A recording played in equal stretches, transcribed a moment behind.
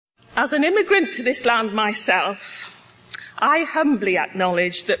As an immigrant to this land myself, I humbly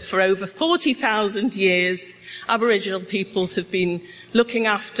acknowledge that for over 40,000 years, Aboriginal peoples have been looking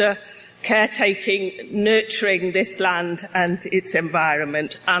after, caretaking, nurturing this land and its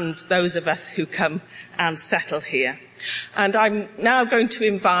environment, and those of us who come and settle here. And I'm now going to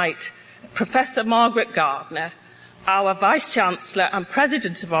invite Professor Margaret Gardner, our Vice-Chancellor and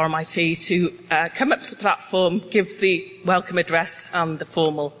President of RMIT, to come up to the platform, give the welcome address and the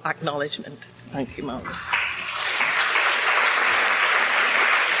formal acknowledgement. Thank you, Margaret.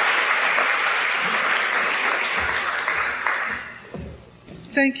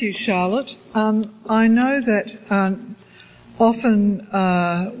 Thank you, Charlotte. I know that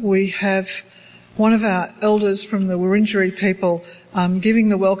often we have one of our elders from the Wurundjeri people giving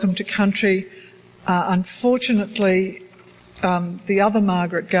the welcome to country. Unfortunately, the other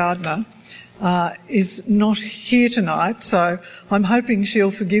Margaret Gardner is not here tonight, so I'm hoping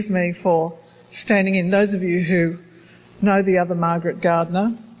she'll forgive me for standing in. Those of you who know the other Margaret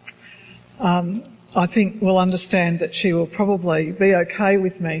Gardner, I think will understand that she will probably be okay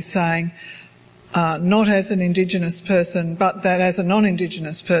with me saying, not as an Indigenous person, but that as a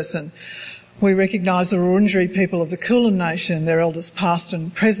non-Indigenous person, we recognise the Wurundjeri people of the Kulin Nation, their elders past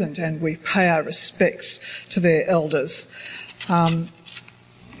and present, and we pay our respects to their elders. And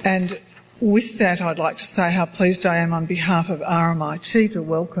with that, I'd like to say how pleased I am on behalf of RMIT to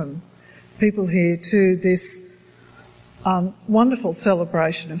welcome people here to this wonderful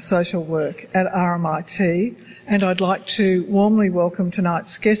celebration of social work at RMIT, and I'd like to warmly welcome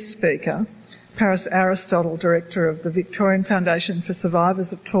tonight's guest speaker, Paris Aristotle, Director of the Victorian Foundation for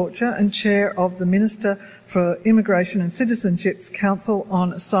Survivors of Torture and Chair of the Minister for Immigration and Citizenship's Council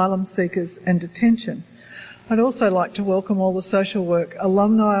on Asylum Seekers and Detention. I'd also like to welcome all the social work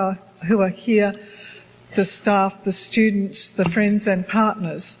alumni who are here, the staff, the students, the friends and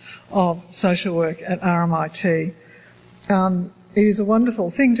partners of social work at RMIT. It is a wonderful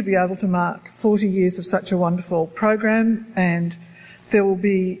thing to be able to mark 40 years of such a wonderful program, and there will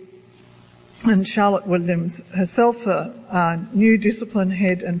be, and Charlotte Williams herself, the new discipline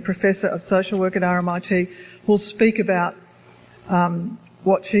head and professor of social work at RMIT, will speak about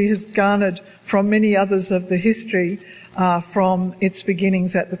what she has garnered from many others of the history from its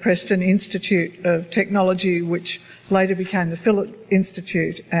beginnings at the Preston Institute of Technology, which later became the Phillip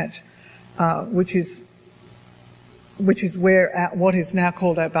Institute at which is where what is now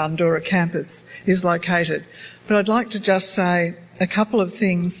called our Bandura campus is located. But I'd like to just say a couple of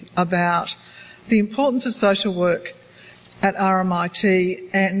things about the importance of social work at RMIT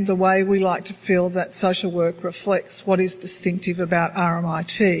and the way we like to feel that social work reflects what is distinctive about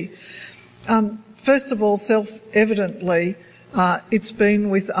RMIT. First of all, self-evidently, it's been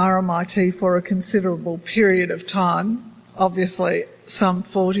with RMIT for a considerable period of time, obviously some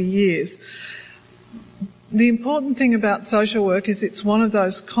 40 years. The important thing about social work is it's one of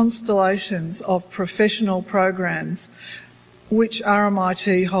those constellations of professional programs which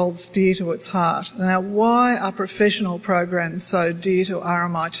RMIT holds dear to its heart. Now, why are professional programs so dear to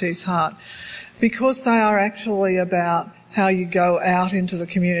RMIT's heart? Because they are actually about how you go out into the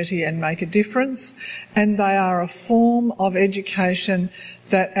community and make a difference, and they are a form of education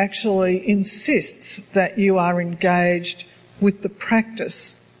that actually insists that you are engaged with the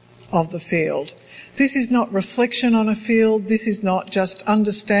practice of the field. This is not reflection on a field, this is not just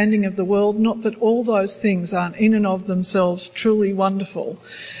understanding of the world, not that all those things aren't in and of themselves truly wonderful.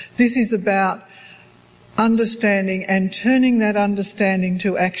 This is about understanding and turning that understanding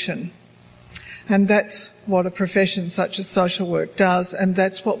to action. And that's what a profession such as social work does, and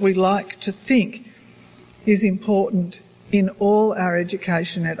that's what we like to think is important in all our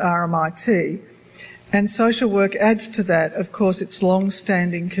education at RMIT. And social work adds to that, of course, its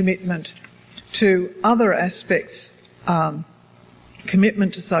long-standing commitment to other aspects,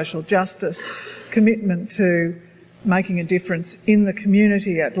 commitment to social justice, commitment to making a difference in the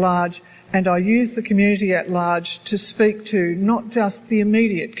community at large. And I use the community at large to speak to not just the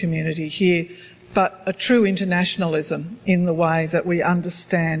immediate community here, but a true internationalism in the way that we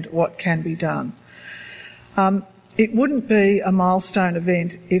understand what can be done. It wouldn't be a milestone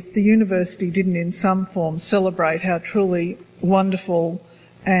event if the university didn't in some form celebrate how truly wonderful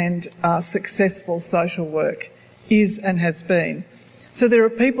and successful social work is and has been. So there are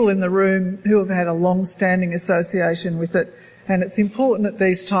people in the room who have had a long-standing association with it, and it's important at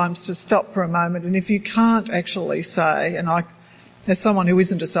these times to stop for a moment, and if you can't actually say, and as someone who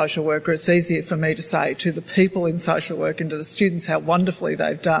isn't a social worker, it's easier for me to say to the people in social work and to the students how wonderfully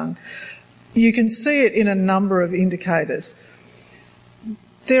they've done. You can see it in a number of indicators.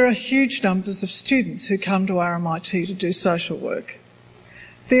 There are huge numbers of students who come to RMIT to do social work.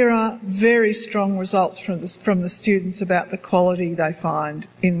 There are very strong results from the students about the quality they find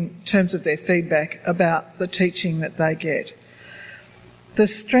in terms of their feedback about the teaching that they get. The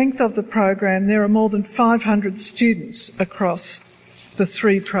strength of the program, there are more than 500 students across the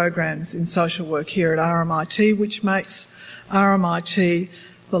 3 programs in social work here at RMIT, which makes RMIT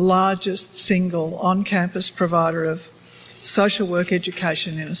the largest single on-campus provider of social work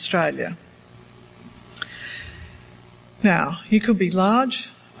education in Australia. Now, you could be large,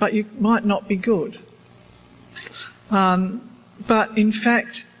 but you might not be good. But in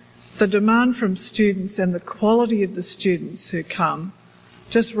fact, the demand from students and the quality of the students who come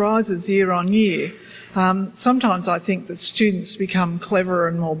just rises year on year. Sometimes I think that students become cleverer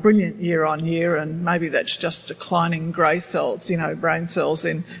and more brilliant year on year, and maybe that's just declining grey cells, brain cells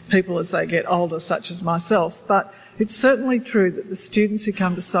in people as they get older, such as myself. But it's certainly true that the students who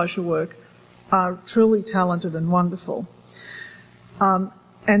come to social work are truly talented and wonderful.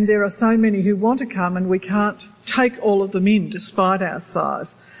 And there are so many who want to come, and we can't take all of them in despite our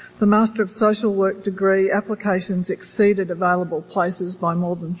size. The Master of Social Work degree applications exceeded available places by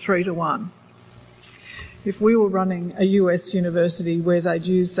more than 3 to 1. If we were running a US university where they'd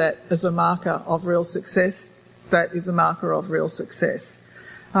use that as a marker of real success, that is a marker of real success.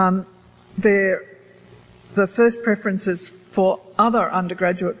 The first preferences for other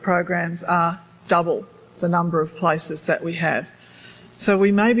undergraduate programs are double the number of places that we have. So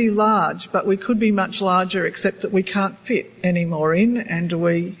we may be large, but we could be much larger, except that we can't fit any more in, and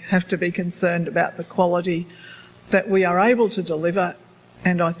we have to be concerned about the quality that we are able to deliver.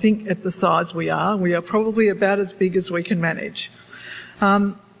 And I think at the size we are probably about as big as we can manage.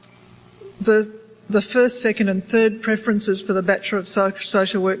 The first, second and third preferences for the Bachelor of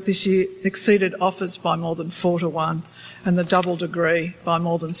Social Work this year exceeded offers by more than 4 to 1, and the double degree by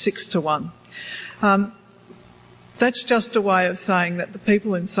more than 6 to 1. That's just a way of saying that the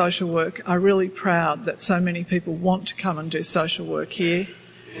people in social work are really proud that so many people want to come and do social work here,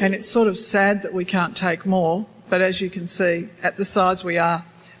 and it's sort of sad that we can't take more, but as you can see, at the size we are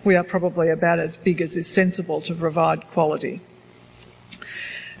probably about as big as is sensible to provide quality.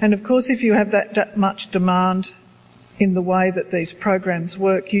 And of course, if you have that much demand in the way that these programs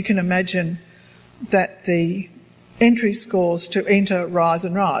work, you can imagine that the entry scores to enter rise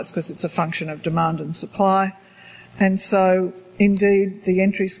and rise, because it's a function of demand and supply. And so, indeed, the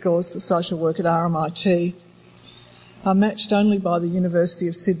entry scores for social work at RMIT are matched only by the University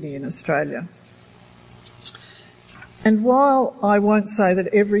of Sydney in Australia. And while I won't say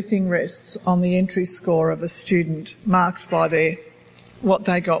that everything rests on the entry score of a student marked by what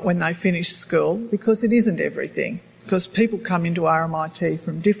they got when they finished school, because it isn't everything, because people come into RMIT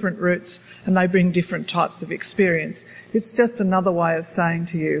from different routes and they bring different types of experience. It's just another way of saying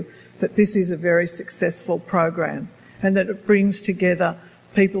to you that this is a very successful program, and that it brings together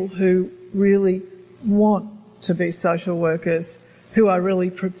people who really want to be social workers, who are really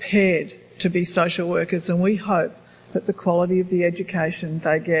prepared to be social workers, and we hope that the quality of the education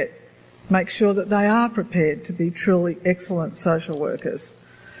they get makes sure that they are prepared to be truly excellent social workers.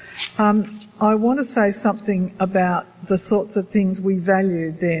 I want to say something about the sorts of things we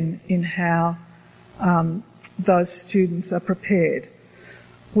value then in how those students are prepared.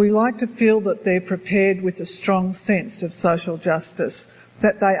 We like to feel that they're prepared with a strong sense of social justice,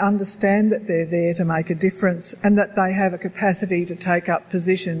 that they understand that they're there to make a difference, and that they have a capacity to take up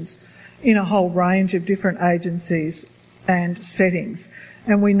positions in a whole range of different agencies and settings.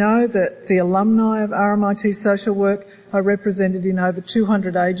 And we know that the alumni of RMIT Social Work are represented in over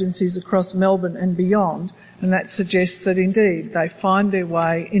 200 agencies across Melbourne and beyond, and that suggests that indeed they find their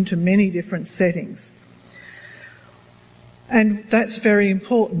way into many different settings. And that's very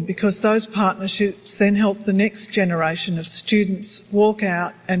important, because those partnerships then help the next generation of students walk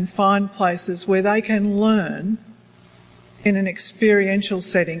out and find places where they can learn in an experiential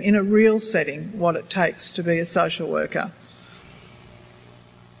setting, in a real setting, what it takes to be a social worker.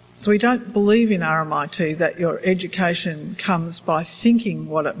 So we don't believe in RMIT that your education comes by thinking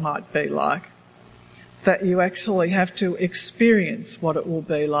what it might be like, that you actually have to experience what it will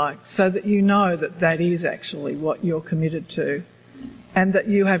be like, so that you know that that is actually what you're committed to, and that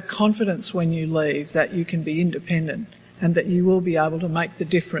you have confidence when you leave that you can be independent and that you will be able to make the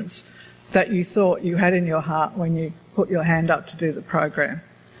difference that you thought you had in your heart when you put your hand up to do the program.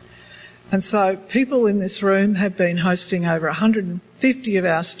 And so people in this room have been hosting over 150 of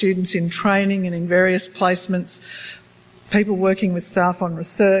our students in training and in various placements, people working with staff on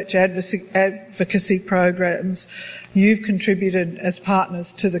research, advocacy programs. You've contributed as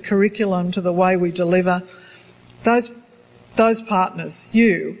partners to the curriculum, to the way we deliver. Those partners,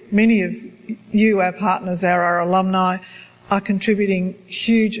 many of you, our partners, are our alumni, are contributing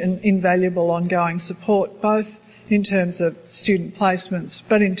huge and invaluable ongoing support, both in terms of student placements,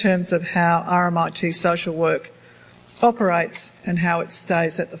 but in terms of how RMIT social work operates and how it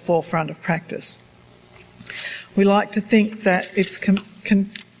stays at the forefront of practice. We like to think that it's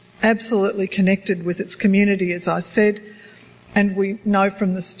absolutely connected with its community, as I said, and we know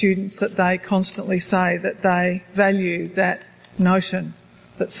from the students that they constantly say that they value that notion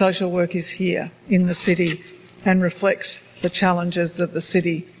that social work is here in the city and reflects the challenges of the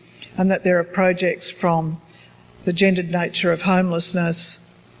city, and that there are projects from the gendered nature of homelessness,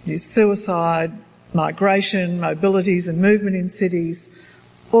 suicide, migration, mobilities and movement in cities,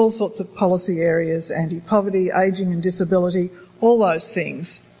 all sorts of policy areas, anti-poverty, ageing and disability, all those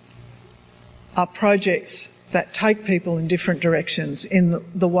things are projects that take people in different directions in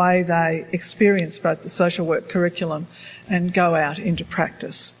the way they experience both the social work curriculum and go out into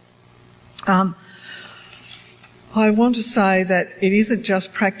practice. I want to say that it isn't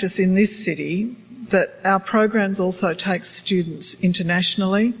just practice in this city, that our programs also take students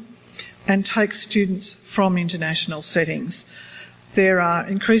internationally and take students from international settings. There are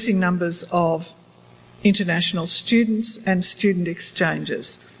increasing numbers of international students and student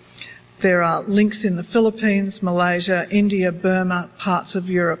exchanges. There are links in the Philippines, Malaysia, India, Burma, parts of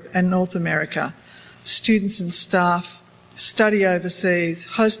Europe and North America. Students and staff study overseas,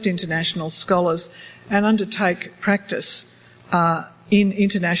 host international scholars and undertake practice in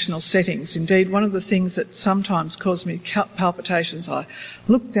international settings. Indeed, one of the things that sometimes cause me palpitations, I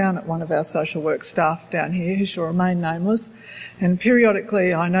look down at one of our social work staff down here, who shall remain nameless, and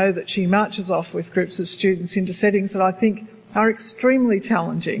periodically I know that she marches off with groups of students into settings that I think are extremely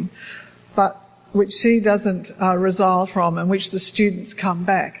challenging, but which she doesn't resile from, and which the students come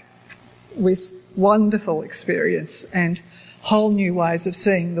back with wonderful experience and whole new ways of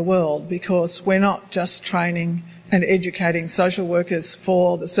seeing the world, because we're not just training and educating social workers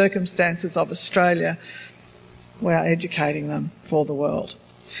for the circumstances of Australia, we are educating them for the world.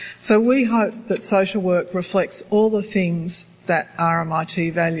 So we hope that social work reflects all the things that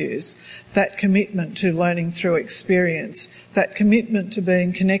RMIT values, that commitment to learning through experience, that commitment to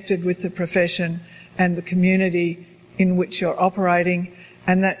being connected with the profession and the community in which you're operating,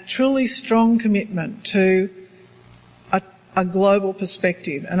 and that truly strong commitment to a global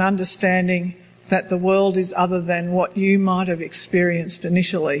perspective, an understanding that the world is other than what you might have experienced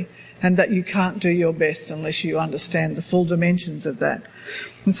initially, and that you can't do your best unless you understand the full dimensions of that.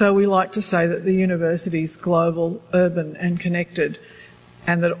 And so we like to say that the university is global, urban and connected,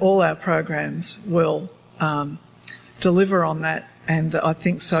 and that all our programs will deliver on that, and I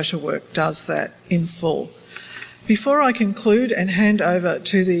think social work does that in full. Before I conclude and hand over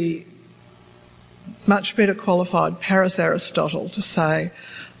to the much better qualified Paris Aristotle to say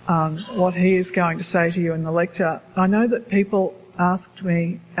what he is going to say to you in the lecture, I know that people asked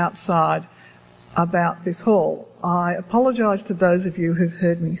me outside about this hall. I apologise to those of you who've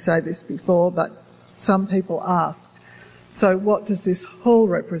heard me say this before, but some people asked, so what does this hall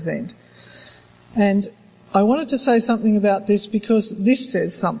represent? And I wanted to say something about this because this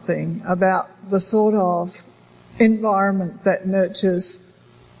says something about the sort of environment that nurtures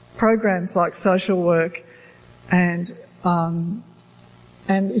programs like social work and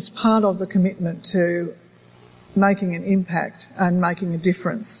is part of the commitment to making an impact and making a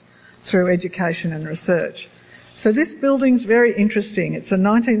difference through education and research. So this building's very interesting. It's a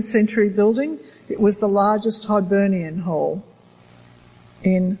 19th century building. It was the largest Hibernian hall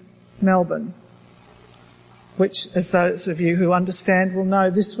in Melbourne, which, as those of you who understand will know,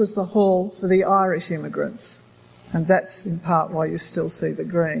 this was the hall for the Irish immigrants. And that's in part why you still see the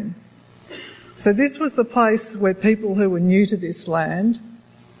green. So this was the place where people who were new to this land,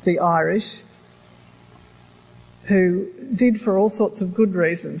 the Irish, who did for all sorts of good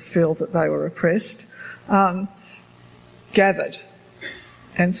reasons feel that they were oppressed, gathered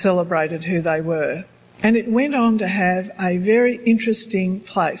and celebrated who they were. And it went on to have a very interesting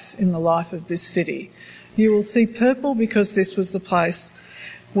place in the life of this city. You will see purple because this was the place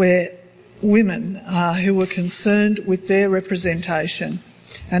where women who were concerned with their representation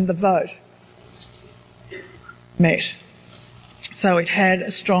and the vote met. So it had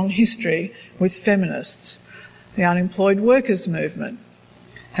a strong history with feminists. The unemployed workers movement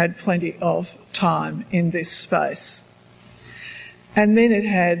had plenty of time in this space. And then it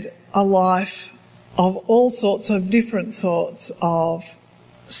had a life of all sorts of different sorts of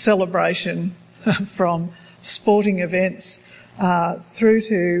celebration from sporting events through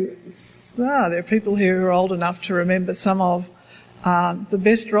to, there are people here who are old enough to remember some of the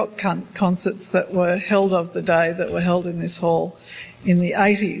best rock concerts that were held of the day that were held in this hall in the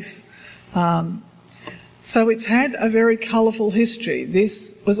 80s. So it's had a very colourful history.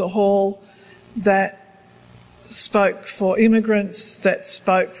 This was a hall that spoke for immigrants, that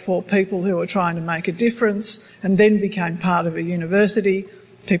spoke for people who were trying to make a difference, and then became part of a university.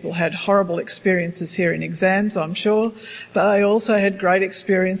 People had horrible experiences here in exams, I'm sure, but they also had great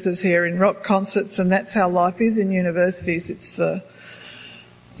experiences here in rock concerts, and that's how life is in universities. It's the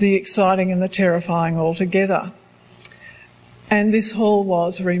exciting and the terrifying all together. And this hall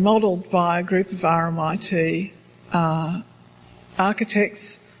was remodelled by a group of RMIT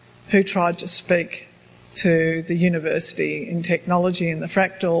architects who tried to speak to the university in technology and the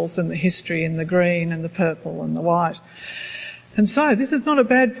fractals and the history and the green and the purple and the white. And so this is not a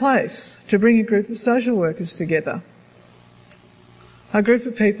bad place to bring a group of social workers together. A group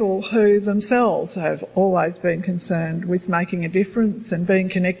of people who themselves have always been concerned with making a difference and being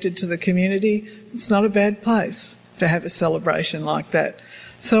connected to the community. It's not a bad place to have a celebration like that.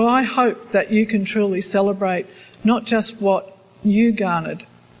 So I hope that you can truly celebrate not just what you garnered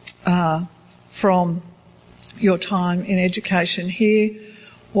from your time in education here,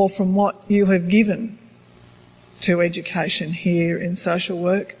 or from what you have given to education here in social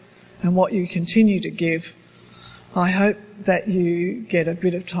work and what you continue to give. I hope that you get a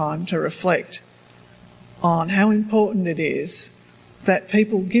bit of time to reflect on how important it is that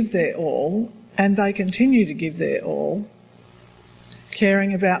people give their all, and they continue to give their all,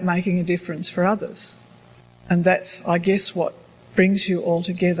 caring about making a difference for others. And that's, I guess, what brings you all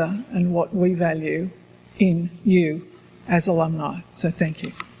together and what we value in you as alumni. So thank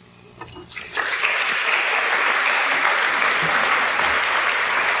you.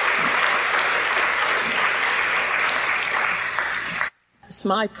 It's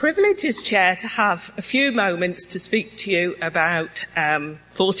my privilege as chair to have a few moments to speak to you about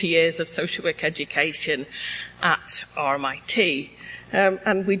 40 years of social work education at RMIT.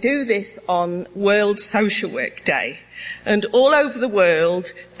 And we do this on World Social Work Day. And all over the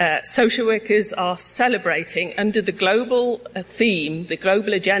world, social workers are celebrating under the global theme, the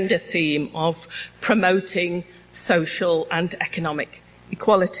global agenda theme of promoting social and economic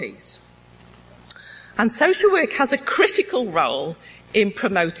equalities. And social work has a critical role in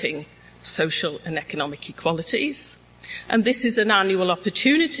promoting social and economic equalities. And this is an annual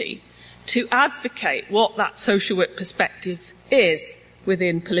opportunity to advocate what that social work perspective is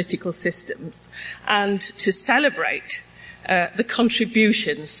within political systems, and to celebrate the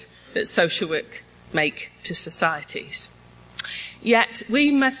contributions that social work make to societies. Yet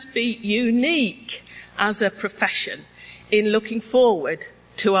we must be unique as a profession in looking forward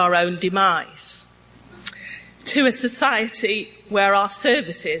to our own demise, to a society where our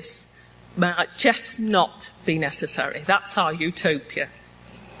services might just not be necessary. That's our utopia.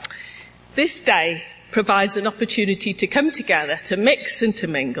 This day provides an opportunity to come together, to mix and to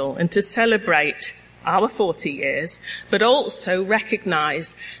mingle, and to celebrate our 40 years, but also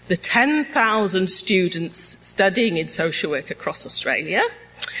recognise the 10,000 students studying in social work across Australia,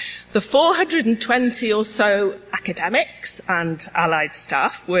 the 420 or so academics and allied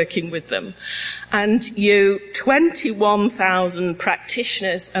staff working with them, and you 21,000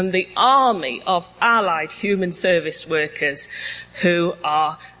 practitioners and the army of allied human service workers who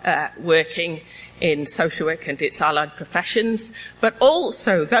are working in social work and its allied professions, but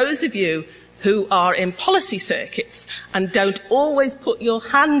also those of you who are in policy circuits and don't always put your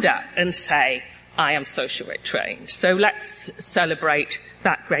hand up and say, I am social work trained. So let's celebrate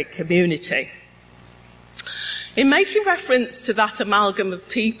that great community. In making reference to that amalgam of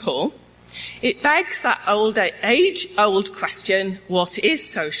people, it begs that age-old question, what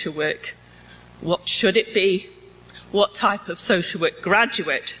is social work? What should it be? What type of social work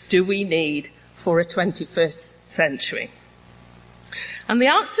graduate do we need for a 21st century? And the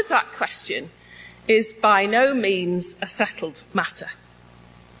answer to that question is by no means a settled matter.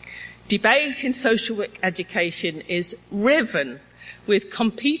 Debate in social work education is riven with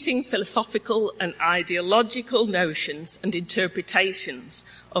competing philosophical and ideological notions and interpretations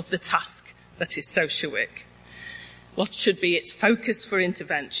of the task that is social work. What should be its focus for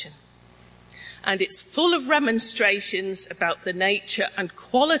intervention? And it's full of remonstrations about the nature and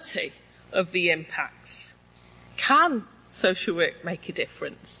quality of the impacts. Can social work make a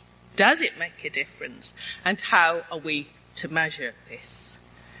difference? Does it make a difference? And how are we to measure this?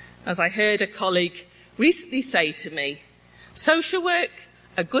 As I heard a colleague recently say to me, social work,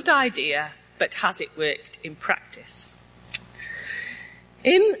 a good idea, but has it worked in practice?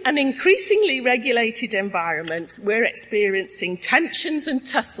 In an increasingly regulated environment, we're experiencing tensions and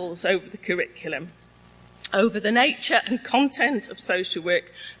tussles over the curriculum, over the nature and content of social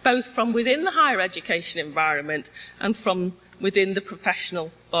work, both from within the higher education environment and from within the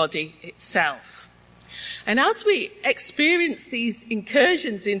professional body itself. And as we experience these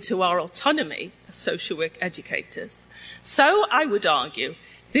incursions into our autonomy as social work educators, so I would argue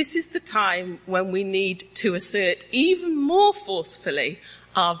this is the time when we need to assert even more forcefully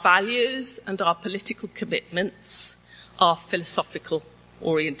our values and our political commitments, our philosophical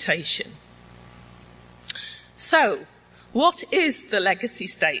orientation. So, what is the legacy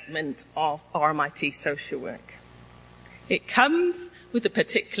statement of RMIT social work? It comes with a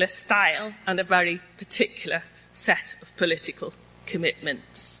particular style and a very particular set of political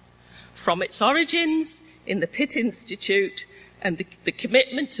commitments. From its origins in the Pitt Institute and the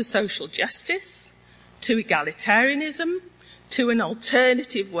commitment to social justice, to egalitarianism, to an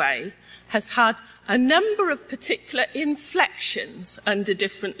alternative way, has had a number of particular inflections under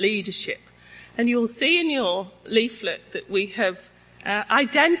different leadership. And you'll see in your leaflet that we have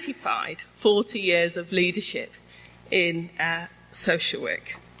identified 40 years of leadership in social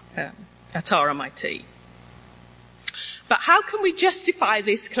work at RMIT. But how can we justify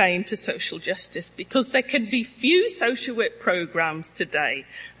this claim to social justice? Because there can be few social work programmes today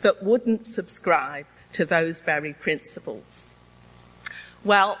that wouldn't subscribe to those very principles.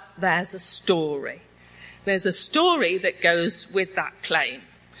 Well, there's a story. There's a story that goes with that claim.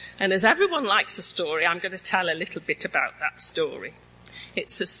 And as everyone likes a story, I'm going to tell a little bit about that story.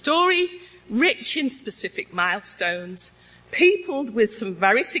 It's a story rich in specific milestones, peopled with some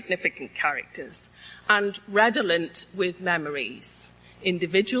very significant characters, and redolent with memories,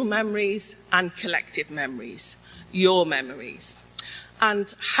 individual memories and collective memories, your memories.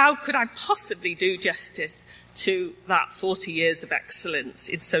 And how could I possibly do justice to that 40 years of excellence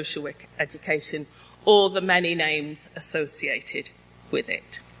in social work education, or the many names associated with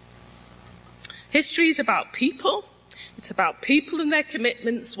it? History is about people. It's about people and their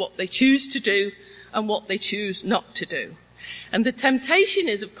commitments, what they choose to do and what they choose not to do. And the temptation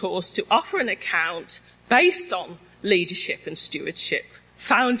is, of course, to offer an account based on leadership and stewardship,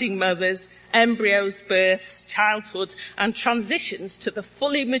 founding mothers, embryos, births, childhood, and transitions to the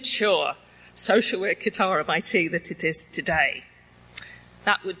fully mature social work at RMIT that it is today.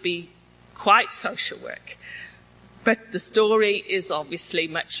 That would be quite social work. But the story is obviously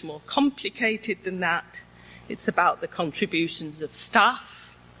much more complicated than that. It's about the contributions of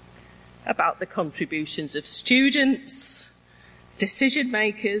staff, about the contributions of students, decision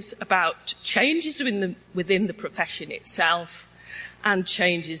makers, about changes within the profession itself, and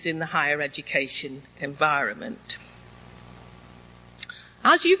changes in the higher education environment.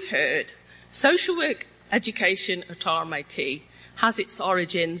 As you've heard, social work education at RMIT has its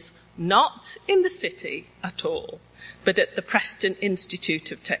origins not in the city at all, but at the Preston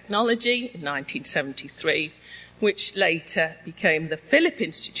Institute of Technology in 1973, which later became the Philip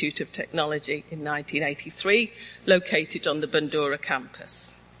Institute of Technology in 1983, located on the Bandura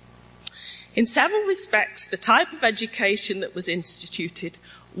campus. In several respects, the type of education that was instituted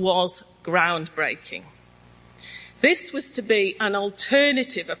was groundbreaking. This was to be an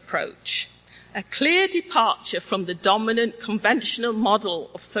alternative approach, a clear departure from the dominant conventional model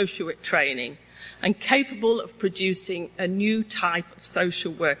of social work training, and capable of producing a new type of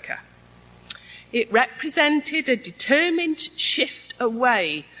social worker. It represented a determined shift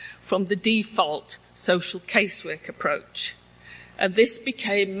away from the default social casework approach, and this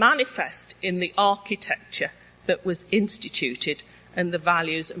became manifest in the architecture that was instituted and the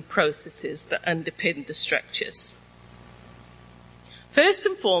values and processes that underpinned the structures. First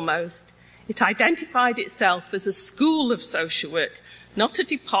and foremost, it identified itself as a school of social work, not a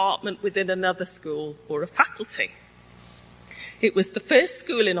department within another school or a faculty. It was the first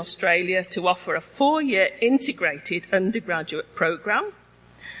school in Australia to offer a 4-year integrated undergraduate programme,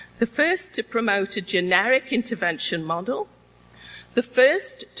 the first to promote a generic intervention model, the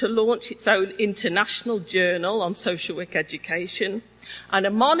first to launch its own international journal on social work education, and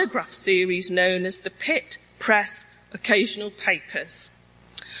a monograph series known as the Pitt Press Occasional Papers.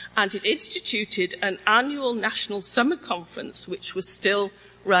 And it instituted an annual national summer conference, which was still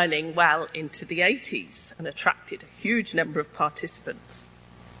running well into the 80s and attracted a huge number of participants.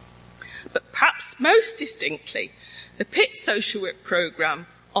 But perhaps most distinctly, the Pitt social work programme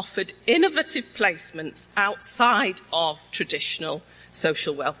offered innovative placements outside of traditional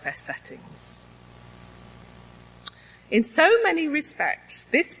social welfare settings. In so many respects,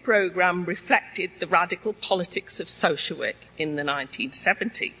 this programme reflected the radical politics of social work in the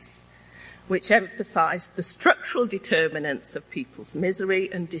 1970s, which emphasised the structural determinants of people's misery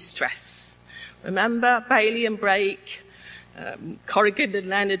and distress. Remember Bailey and Brake, Corrigan and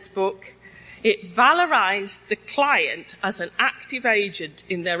Leonard's book? It valorised the client as an active agent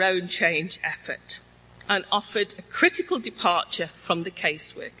in their own change effort and offered a critical departure from the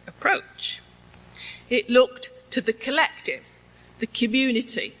casework approach. It looked to the collective, the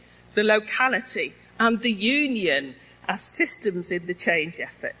community, the locality, and the union as systems in the change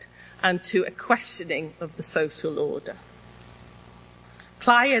effort, and to a questioning of the social order.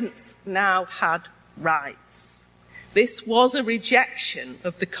 Clients now had rights. This was a rejection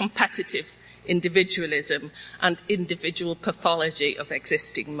of the competitive individualism and individual pathology of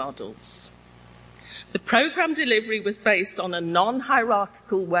existing models. The programme delivery was based on a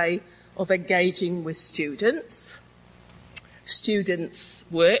non-hierarchical way of engaging with students. Students'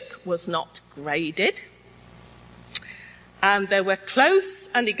 work was not graded, and there were close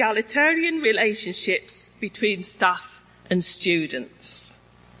and egalitarian relationships between staff and students.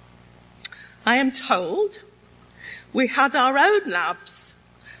 I am told we had our own labs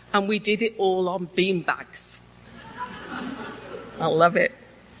and we did it all on beanbags. I love it.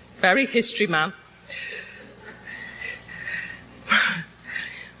 Very history man.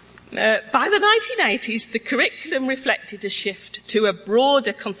 By the 1980s, the curriculum reflected a shift to a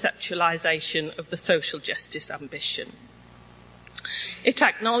broader conceptualisation of the social justice ambition. It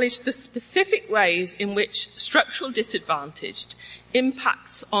acknowledged the specific ways in which structural disadvantage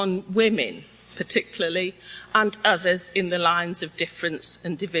impacts on women, particularly, and others in the lines of difference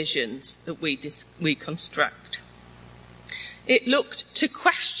and divisions that we construct. It looked to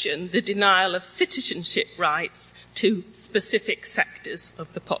question the denial of citizenship rights to specific sectors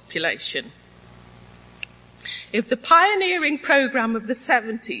of the population. If the pioneering programme of the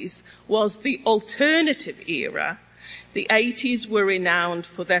 70s was the alternative era, the 80s were renowned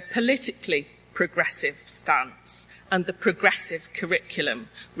for their politically progressive stance, and the progressive curriculum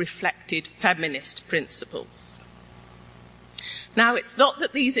reflected feminist principles. Now, it's not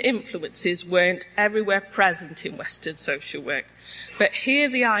that these influences weren't everywhere present in Western social work, but here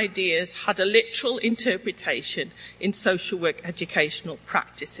the ideas had a literal interpretation in social work educational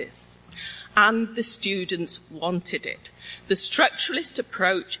practices. And the students wanted it. The structuralist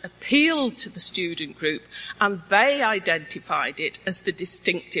approach appealed to the student group, and they identified it as the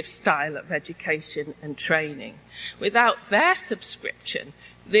distinctive style of education and training. Without their subscription,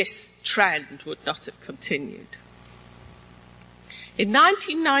 this trend would not have continued. In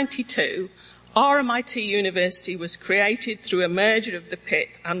 1992, RMIT University was created through a merger of the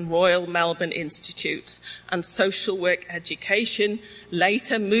Pitt and Royal Melbourne Institutes, and social work education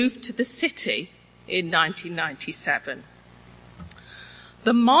later moved to the city in 1997.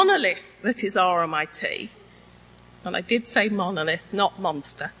 The monolith that is RMIT, and I did say monolith, not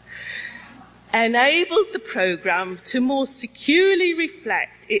monster, enabled the programme to more securely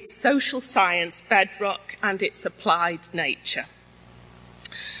reflect its social science bedrock and its applied nature.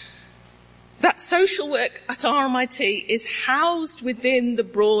 That social work at RMIT is housed within the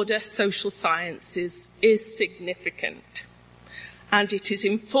broader social sciences is significant, and it is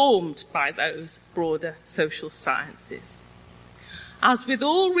informed by those broader social sciences. As with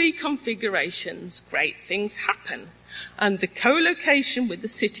all reconfigurations, great things happen, and the co-location with the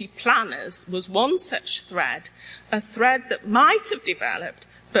city planners was one such thread, a thread that might have developed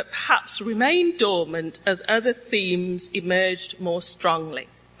but perhaps remained dormant as other themes emerged more strongly.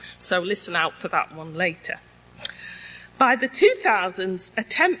 So listen out for that one later. By the 2000s,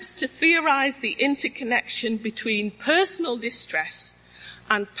 attempts to theorise the interconnection between personal distress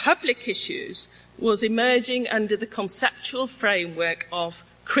and public issues was emerging under the conceptual framework of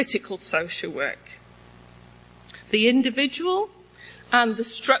critical social work. The individual and the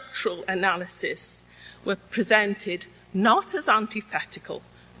structural analysis were presented not as antithetical,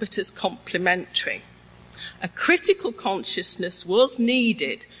 but as complementary. A critical consciousness was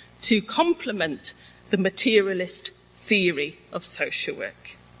needed to complement the materialist theory of social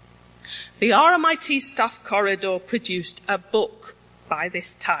work. The RMIT Staff Corridor produced a book by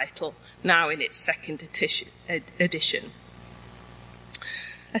this title, now in its second edition.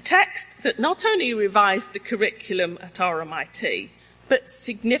 A text that not only revised the curriculum at RMIT, but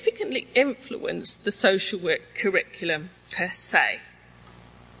significantly influenced the social work curriculum per se.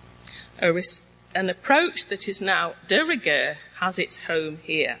 An approach that is now de rigueur has its home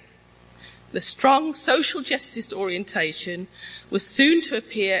here. The strong social justice orientation was soon to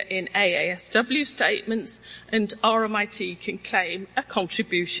appear in AASW statements, and RMIT can claim a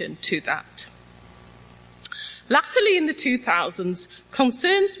contribution to that. Latterly in the 2000s,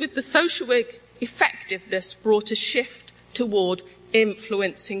 concerns with the social work effectiveness brought a shift toward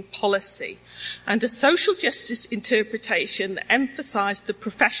influencing policy and a social justice interpretation that emphasised the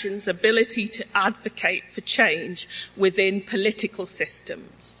profession's ability to advocate for change within political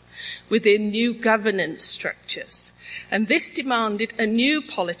systems, within new governance structures. And this demanded a new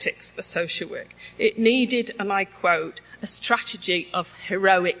politics for social work. It needed, and I quote, a strategy of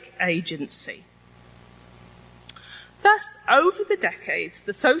heroic agency. Thus, over the decades,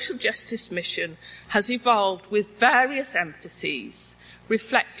 the social justice mission has evolved with various emphases,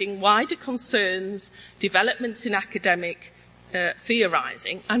 reflecting wider concerns, developments in academic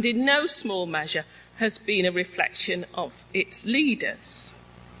theorising, and in no small measure has been a reflection of its leaders.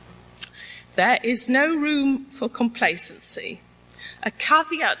 There is no room for complacency. A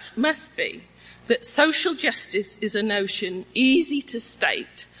caveat must be that social justice is a notion easy to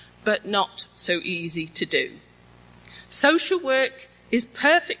state, but not so easy to do. Social work is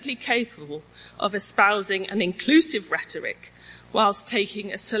perfectly capable of espousing an inclusive rhetoric whilst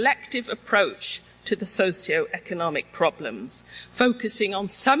taking a selective approach to the socio-economic problems, focusing on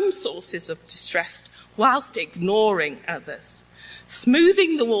some sources of distress whilst ignoring others,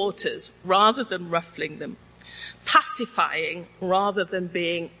 smoothing the waters rather than ruffling them, pacifying rather than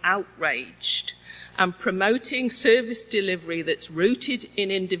being outraged, and promoting service delivery that's rooted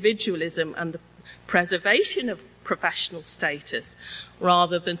in individualism and the preservation of professional status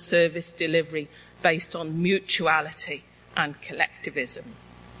rather than service delivery based on mutuality and collectivism.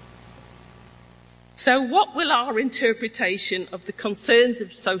 So what will our interpretation of the concerns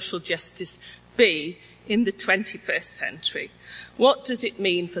of social justice be in the 21st century? What does it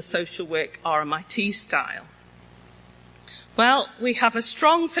mean for social work RMIT style? Well, we have a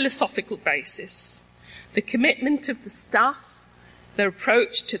strong philosophical basis. The commitment of the staff, their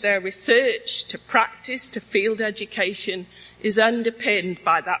approach to their research, to practice, to field education is underpinned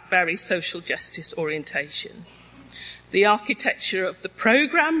by that very social justice orientation. The architecture of the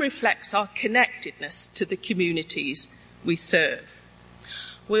programme reflects our connectedness to the communities we serve.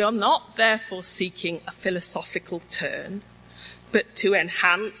 We are not therefore seeking a philosophical turn, but to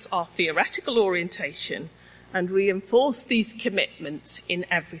enhance our theoretical orientation and reinforce these commitments in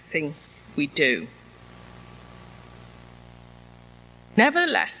everything we do.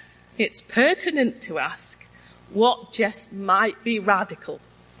 Nevertheless, it's pertinent to ask what just might be radical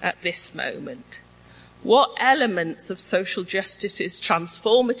at this moment. What elements of social justice's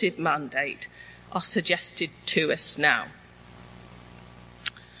transformative mandate are suggested to us now?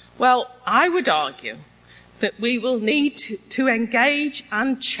 Well, I would argue that we will need to engage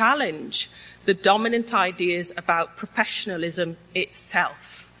and challenge the dominant ideas about professionalism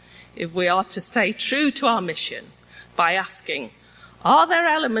itself if we are to stay true to our mission by asking, are there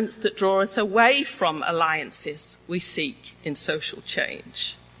elements that draw us away from alliances we seek in social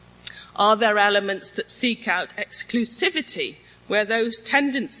change? Are there elements that seek out exclusivity where those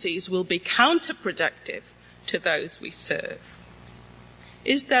tendencies will be counterproductive to those we serve?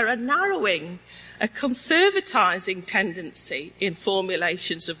 Is there a narrowing, a conservatising tendency in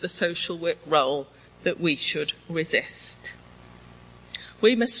formulations of the social work role that we should resist?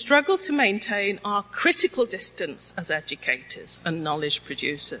 We must struggle to maintain our critical distance as educators and knowledge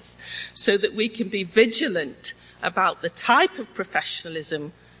producers so that we can be vigilant about the type of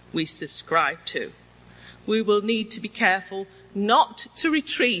professionalism we subscribe to. We will need to be careful not to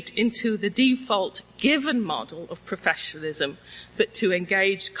retreat into the default given model of professionalism, but to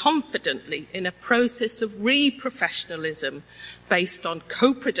engage confidently in a process of re-professionalism based on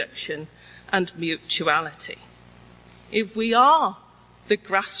co-production and mutuality. If we are the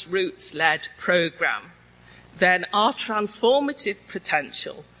grassroots-led programme, then our transformative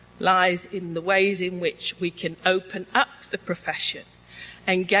potential lies in the ways in which we can open up the profession,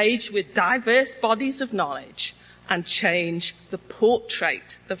 engage with diverse bodies of knowledge, and change the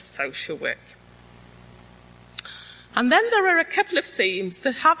portrait of social work. And then there are a couple of themes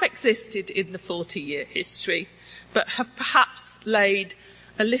that have existed in the 40-year history, but have perhaps laid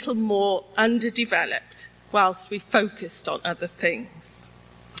a little more underdeveloped whilst we focused on other things.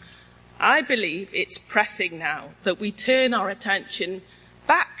 I believe it's pressing now that we turn our attention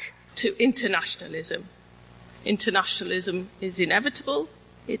back to internationalism. Internationalism is inevitable,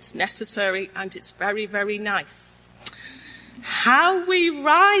 it's necessary, and it's very, very nice. How we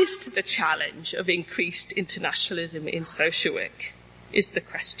rise to the challenge of increased internationalism in social work is the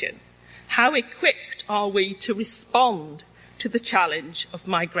question. How equipped are we to respond to the challenge of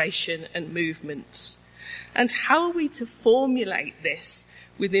migration and movements? And how are we to formulate this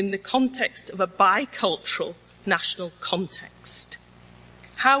within the context of a bicultural national context?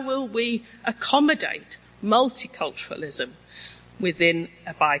 How will we accommodate multiculturalism within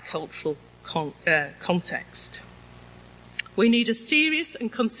a bicultural context? We need a serious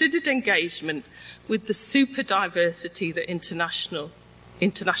and considered engagement with the super diversity that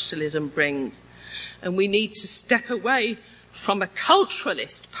internationalism brings. And we need to step away from a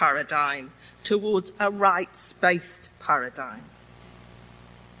culturalist paradigm towards a rights-based paradigm.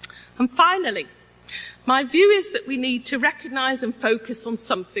 And finally, my view is that we need to recognise and focus on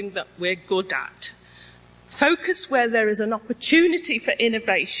something that we're good at. Focus where there is an opportunity for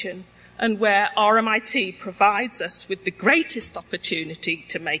innovation and where RMIT provides us with the greatest opportunity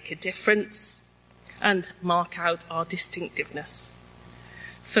to make a difference and mark out our distinctiveness.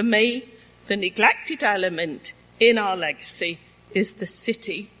 For me, the neglected element in our legacy is the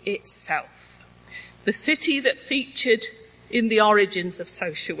city itself. The city that featured in the origins of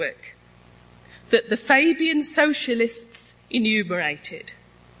social work, that the Fabian socialists enumerated,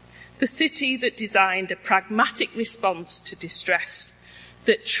 the city that designed a pragmatic response to distress,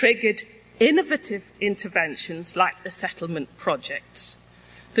 that triggered innovative interventions like the settlement projects,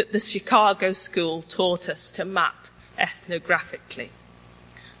 that the Chicago School taught us to map ethnographically.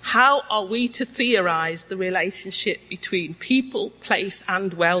 How are we to theorise the relationship between people, place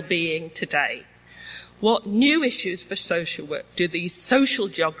and well-being today? What new issues for social work do these social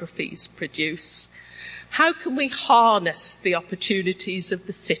geographies produce? How can we harness the opportunities of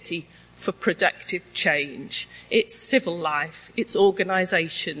the city for productive change, its civil life, its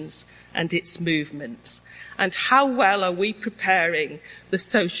organisations and its movements? And how well are we preparing the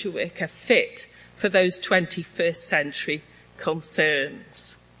social worker fit for those 21st century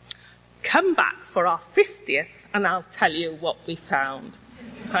concerns? Come back for our 50th and I'll tell you what we found.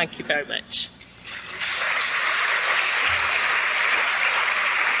 Thank you very much.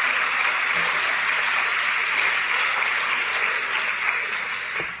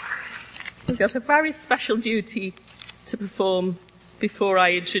 We've got a very special duty to perform before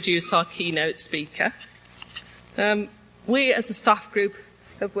I introduce our keynote speaker. We as a staff group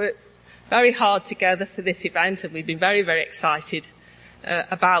have worked very hard together for this event and we've been very, very excited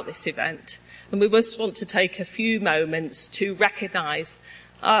about this event. And we just want to take a few moments to recognise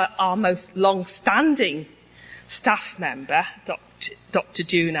our most long-standing staff member, Dr.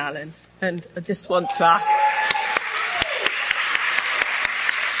 June Allen. And I just want to ask...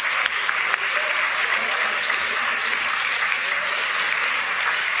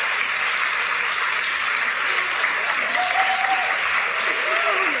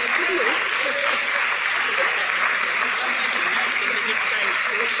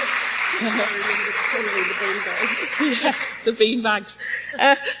 the beanbags.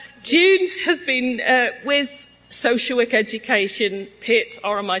 June has been with social work education, PIT,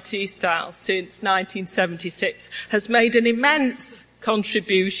 RMIT style, since 1976, has made an immense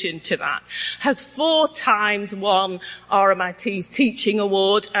contribution to that, has 4 times won RMIT's teaching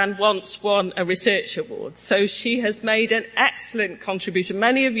award and once won a research award. So she has made an excellent contribution.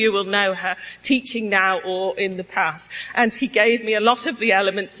 Many of you will know her teaching now or in the past. And she gave me a lot of the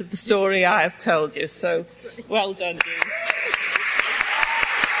elements of the story I have told you. So well done, June.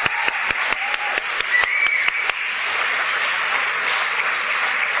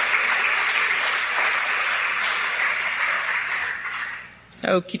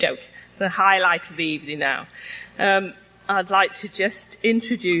 Okie doke, the highlight of the evening now. I'd like to just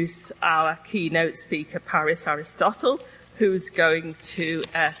introduce our keynote speaker, Paris Aristotle, who's going to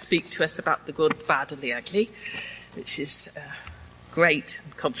speak to us about the good, bad and the ugly, which is a great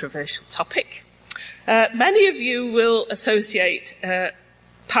and controversial topic. Many of you will associate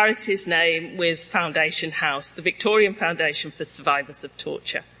Paris's name with Foundation House, the Victorian Foundation for Survivors of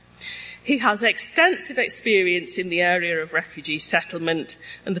Torture. He has extensive experience in the area of refugee settlement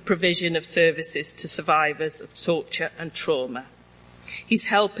and the provision of services to survivors of torture and trauma. He's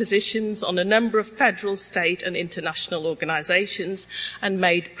held positions on a number of federal, state and international organisations and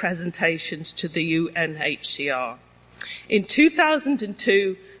made presentations to the UNHCR. In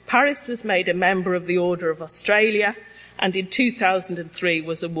 2002, Paris was made a member of the Order of Australia and in 2003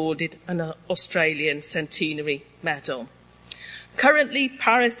 was awarded an Australian Centenary Medal. Currently,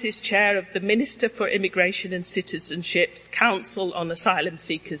 Paris is chair of the Minister for Immigration and Citizenship's Council on Asylum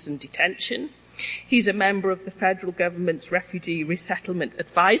Seekers and Detention. He's a member of the Federal Government's Refugee Resettlement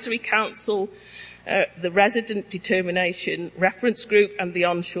Advisory Council, the Resident Determination Reference Group and the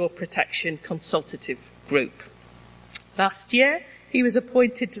Onshore Protection Consultative Group. Last year, he was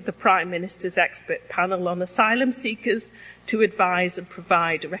appointed to the Prime Minister's Expert Panel on Asylum Seekers to advise and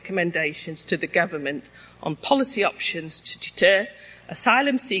provide recommendations to the government on policy options to deter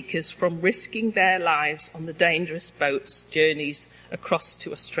asylum seekers from risking their lives on the dangerous boats journeys across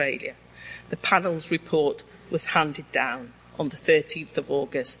to Australia. The panel's report was handed down on the 13th of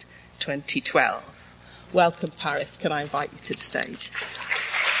August 2012. Welcome, Paris. Can I invite you to the stage?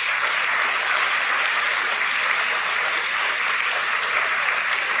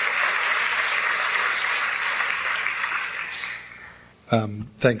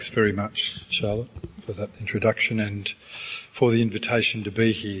 Thanks very much, Charlotte, for that introduction and for the invitation to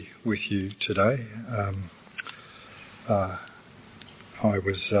be here with you today. I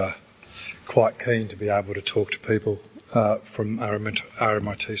was quite keen to be able to talk to people from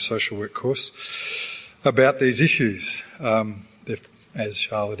RMIT social work course about these issues. As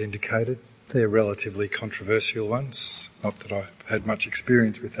Charlotte indicated, they're relatively controversial ones. Not that I've had much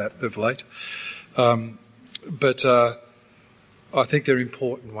experience with that of late. But I think they're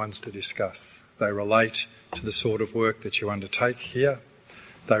important ones to discuss. They relate to the sort of work that you undertake here.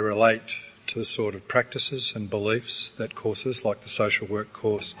 They relate to the sort of practices and beliefs that courses like the social work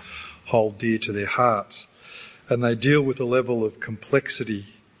course hold dear to their hearts. And they deal with a level of complexity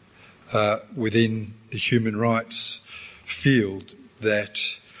within the human rights field that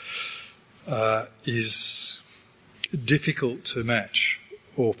is difficult to match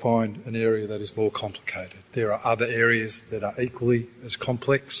or find an area that is more complicated. There are other areas that are equally as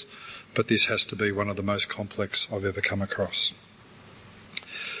complex, but this has to be one of the most complex I've ever come across.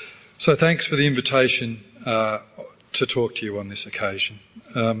 So thanks for the invitation to talk to you on this occasion.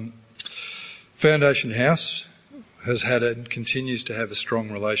 Foundation House has had and continues to have a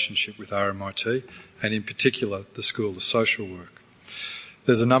strong relationship with RMIT, and in particular the School of Social Work.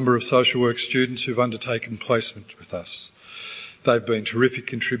 There's a number of social work students who've undertaken placement with us. They've been terrific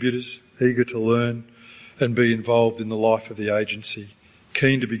contributors, eager to learn and be involved in the life of the agency,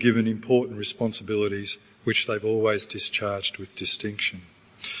 keen to be given important responsibilities which they've always discharged with distinction.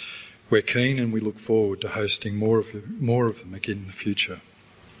 We're keen and we look forward to hosting more of them again in the future.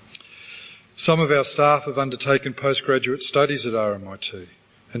 Some of our staff have undertaken postgraduate studies at RMIT,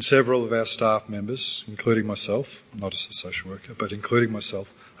 and several of our staff members, including myself, not as a social worker, but including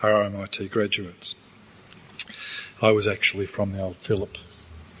myself, are RMIT graduates. I was actually from the old Phillip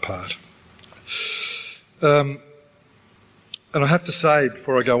part. And I have to say,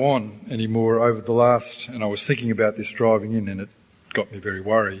 before I go on anymore, over the last, and I was thinking about this driving in and it got me very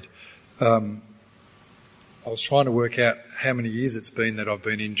worried, I was trying to work out how many years it's been that I've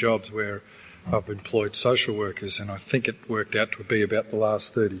been in jobs where I've employed social workers, and I think it worked out to be about the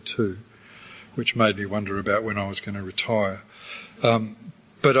last 32, which made me wonder about when I was going to retire.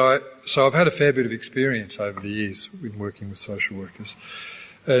 So I've had a fair bit of experience over the years in working with social workers.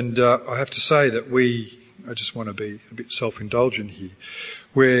 And I have to say that I just want to be a bit self-indulgent here,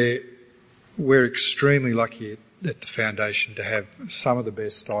 we're extremely lucky at the Foundation to have some of the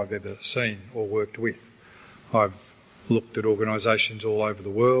best I've ever seen or worked with. I've looked at organisations all over the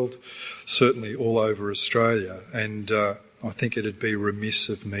world, certainly all over Australia, and I think it'd be remiss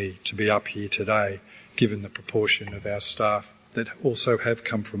of me to be up here today, given the proportion of our staff that also have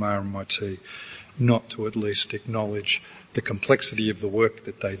come from RMIT, not to at least acknowledge the complexity of the work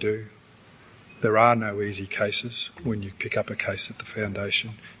that they do. There are no easy cases when you pick up a case at the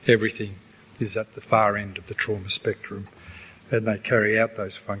Foundation. Everything is at the far end of the trauma spectrum, and they carry out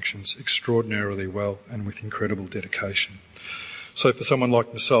those functions extraordinarily well and with incredible dedication. So for someone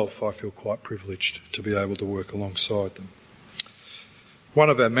like myself, I feel quite privileged to be able to work alongside them. One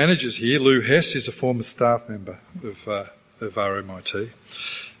of our managers here, Lou Hess, is a former staff member of RMIT,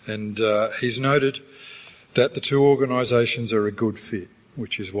 and he's noted that the two organisations are a good fit,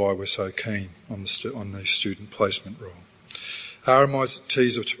 which is why we're so keen on the student placement role.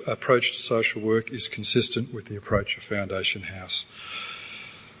 RMIT's approach to social work is consistent with the approach of Foundation House.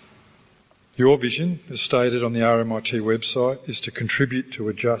 Your vision, as stated on the RMIT website, is to contribute to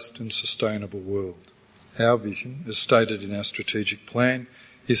a just and sustainable world. Our vision, as stated in our strategic plan,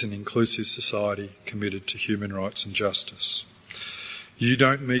 is an inclusive society committed to human rights and justice. You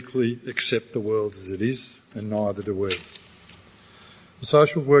don't meekly accept the world as it is, and neither do we. The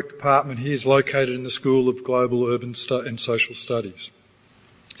Social Work Department here is located in the School of Global, Urban and Social Studies.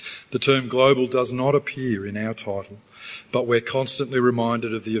 The term global does not appear in our title, but we're constantly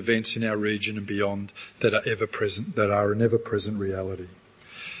reminded of the events in our region and beyond that are an ever-present reality.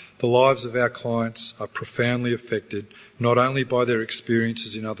 The lives of our clients are profoundly affected not only by their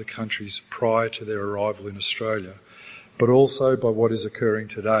experiences in other countries prior to their arrival in Australia, but also by what is occurring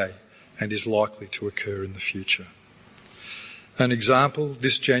today and is likely to occur in the future. An example,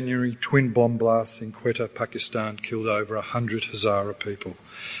 this January, twin bomb blasts in Quetta, Pakistan killed over 100 Hazara people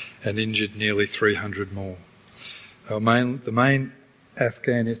and injured nearly 300 more. The main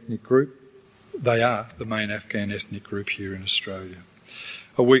Afghan ethnic group, they are the main Afghan ethnic group here in Australia.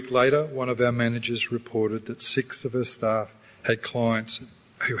 A week later, one of our managers reported that 6 of her staff had clients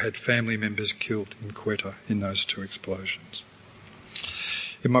who had family members killed in Quetta in those 2 explosions.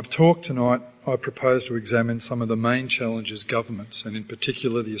 In my talk tonight, I propose to examine some of the main challenges governments, and in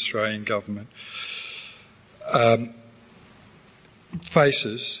particular the Australian government,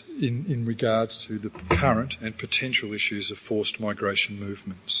 faces in regards to the current and potential issues of forced migration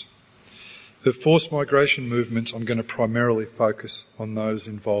movements. Of forced migration movements, I'm going to primarily focus on those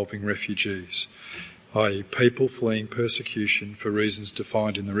involving refugees, i.e. people fleeing persecution for reasons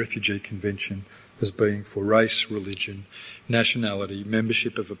defined in the Refugee Convention as being for race, religion, nationality,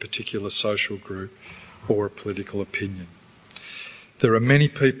 membership of a particular social group or a political opinion. There are many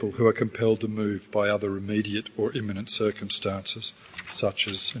people who are compelled to move by other immediate or imminent circumstances, such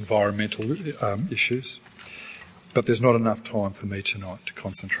as environmental issues, but there's not enough time for me tonight to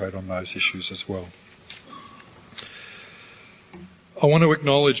concentrate on those issues as well. I want to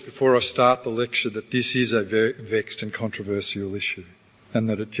acknowledge before I start the lecture that this is a very vexed and controversial issue, and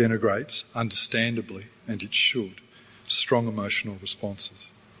that it generates, understandably, and it should, strong emotional responses.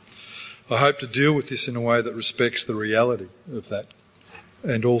 I hope to deal with this in a way that respects the reality of that,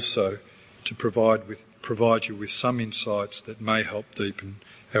 and also to provide you with some insights that may help deepen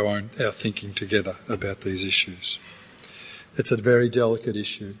our thinking together about these issues. It's a very delicate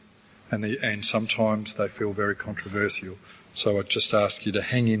issue, and sometimes they feel very controversial, so I'd just ask you to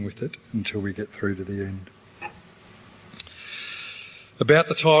hang in with it until we get through to the end. About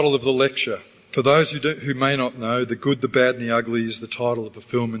the title of the lecture. For those who may not know, The Good, the Bad and the Ugly is the title of a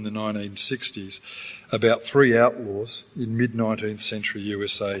film in the 1960s about three outlaws in mid-19th century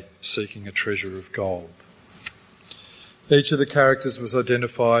USA seeking a treasure of gold. Each of the characters was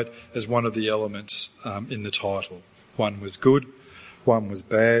identified as one of the elements in the title. One was good, one was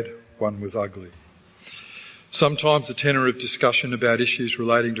bad, one was ugly. Sometimes the tenor of discussion about issues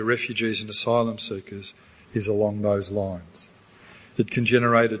relating to refugees and asylum seekers is along those lines. It can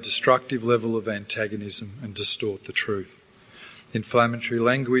generate a destructive level of antagonism and distort the truth. Inflammatory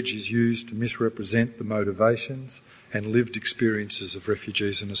language is used to misrepresent the motivations and lived experiences of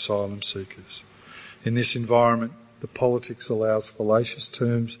refugees and asylum seekers. In this environment, the politics allows fallacious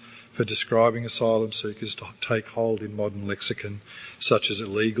terms for describing asylum seekers to take hold in modern lexicon, such as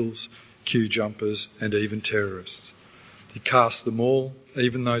illegals, queue jumpers and even terrorists. It casts them all,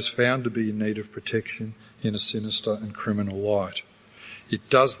 even those found to be in need of protection, in a sinister and criminal light. It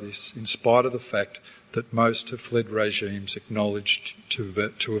does this in spite of the fact that most have fled regimes acknowledged to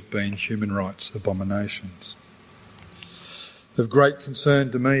have been human rights abominations. Of great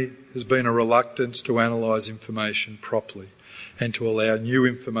concern to me has been a reluctance to analyse information properly and to allow new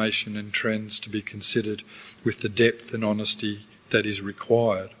information and trends to be considered with the depth and honesty that is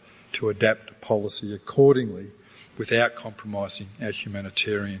required to adapt a policy accordingly without compromising our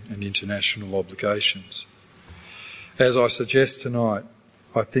humanitarian and international obligations. As I suggest tonight,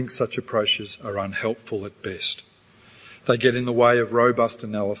 I think such approaches are unhelpful at best. They get in the way of robust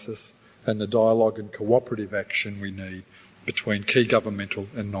analysis and the dialogue and cooperative action we need between key governmental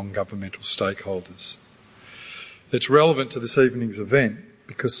and non-governmental stakeholders. It's relevant to this evening's event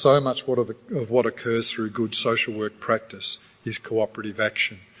because so much of what occurs through good social work practice is cooperative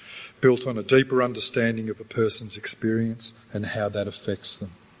action, built on a deeper understanding of a person's experience and how that affects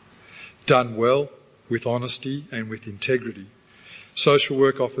them. Done well, with honesty and with integrity, social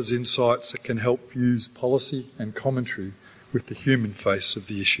work offers insights that can help fuse policy and commentary with the human face of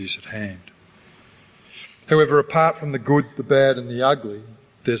the issues at hand. However, apart from the good, the bad and the ugly,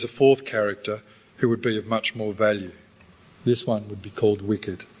 there's a fourth character who would be of much more value. This one would be called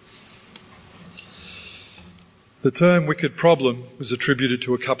wicked. The term wicked problem was attributed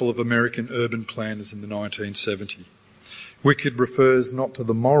to a couple of American urban planners in the 1970s. Wicked refers not to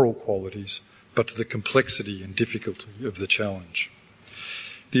the moral qualities, but to the complexity and difficulty of the challenge.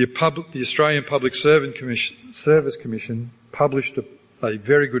 The Australian Public Service Commission published a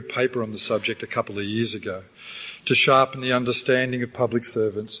very good paper on the subject a couple of years ago to sharpen the understanding of public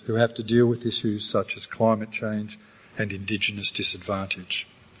servants who have to deal with issues such as climate change and Indigenous disadvantage.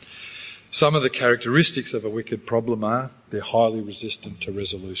 Some of the characteristics of a wicked problem are they're highly resistant to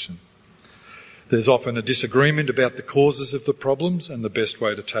resolution. There's often a disagreement about the causes of the problems and the best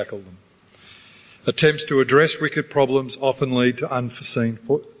way to tackle them. Attempts to address wicked problems often lead to unforeseen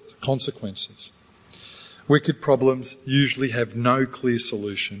consequences. Wicked problems usually have no clear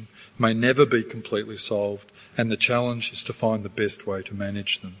solution, may never be completely solved, and the challenge is to find the best way to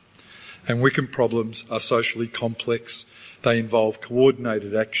manage them. And wicked problems are socially complex. They involve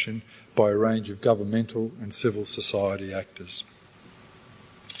coordinated action by a range of governmental and civil society actors.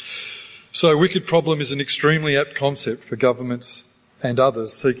 So wicked problem is an extremely apt concept for governments and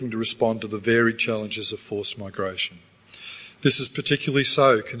others seeking to respond to the varied challenges of forced migration. This is particularly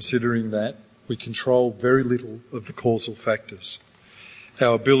so considering that we control very little of the causal factors.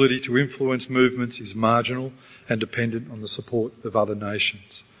 Our ability to influence movements is marginal and dependent on the support of other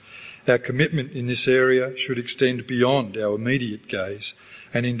nations. Our commitment in this area should extend beyond our immediate gaze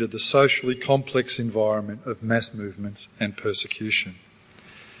and into the socially complex environment of mass movements and persecution.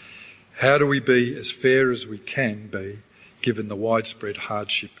 How do we be as fair as we can be, given the widespread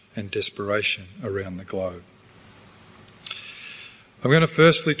hardship and desperation around the globe? I'm going to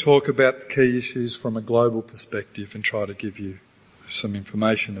firstly talk about the key issues from a global perspective and try to give you some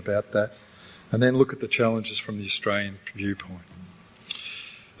information about that, and then look at the challenges from the Australian viewpoint.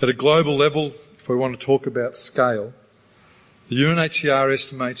 At a global level, if we want to talk about scale, the UNHCR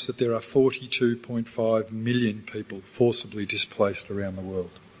estimates that there are 42.5 million people forcibly displaced around the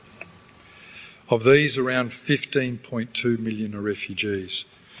world. Of these, around 15.2 million are refugees,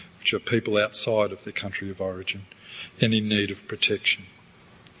 which are people outside of their country of origin and in need of protection.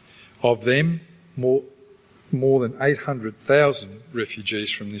 Of them, more than 800,000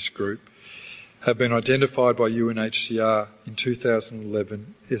 refugees from this group have been identified by UNHCR in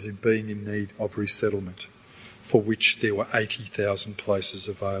 2011 as being in need of resettlement, for which there were 80,000 places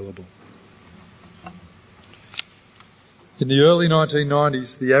available. In the early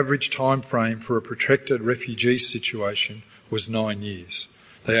 1990s, the average time frame for a protracted refugee situation was 9 years.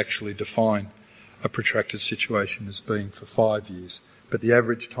 They actually define a protracted situation as being for 5 years, but the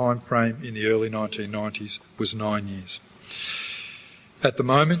average time frame in the early 1990s was 9 years. At the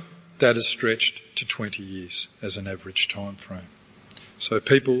moment, that has stretched to 20 years as an average time frame. So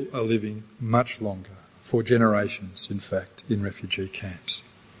people are living much longer, for generations, in fact, in refugee camps.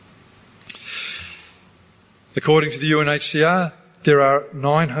 According to the UNHCR, there are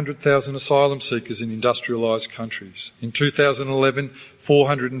 900,000 asylum seekers in industrialised countries. In 2011,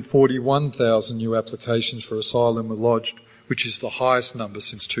 441,000 new applications for asylum were lodged, which is the highest number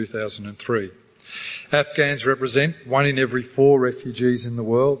since 2003. Afghans represent 1 in every 4 refugees in the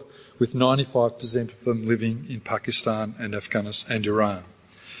world, with 95% of them living in Pakistan and Afghanistan and Iran.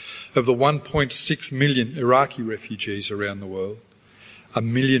 Of the 1.6 million Iraqi refugees around the world,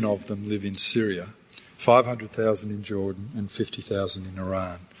 1 million of them live in Syria, 500,000 in Jordan and 50,000 in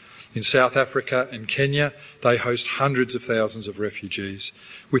Iran. In South Africa and Kenya, they host hundreds of thousands of refugees,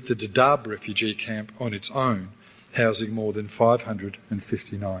 with the Dadaab refugee camp on its own housing more than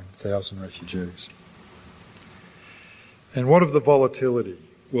 559,000 refugees. And what of the volatility?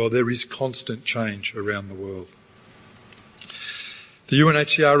 Well, there is constant change around the world. The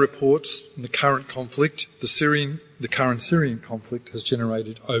UNHCR reports the current conflict, the current Syrian conflict has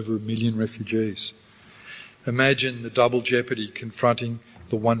generated over 1 million refugees. Imagine the double jeopardy confronting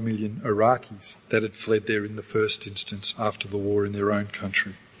the 1 million Iraqis that had fled there in the first instance after the war in their own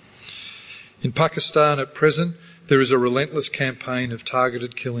country. In Pakistan at present, there is a relentless campaign of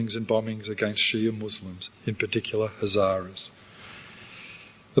targeted killings and bombings against Shia Muslims, in particular Hazaras.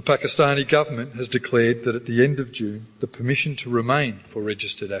 The Pakistani government has declared that at the end of June, the permission to remain for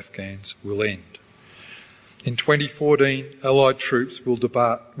registered Afghans will end. In 2014, Allied troops will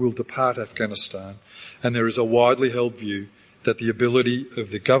depart Afghanistan, and there is a widely held view that the ability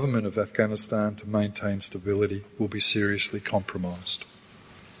of the government of Afghanistan to maintain stability will be seriously compromised.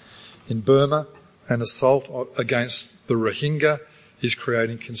 In Burma, an assault against the Rohingya is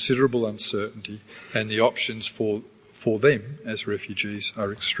creating considerable uncertainty, and the options for them as refugees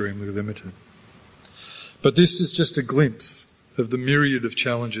are extremely limited. But this is just a glimpse of the myriad of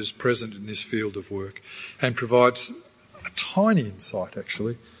challenges present in this field of work, and provides a tiny insight,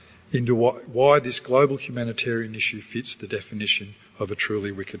 actually, into why this global humanitarian issue fits the definition of a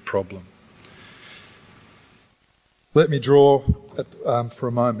truly wicked problem. Let me draw for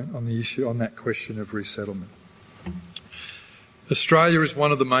a moment on the issue, on that question of resettlement. Australia is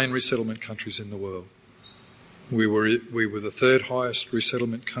one of the main resettlement countries in the world. We were the third highest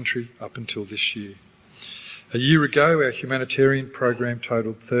resettlement country up until this year. A year ago, our humanitarian program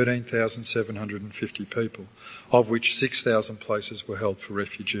totalled 13,750 people, of which 6,000 places were held for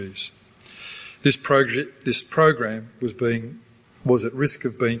refugees. This program was at risk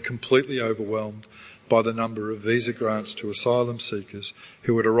of being completely overwhelmed by the number of visa grants to asylum seekers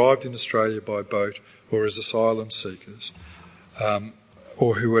who had arrived in Australia by boat or as asylum seekers,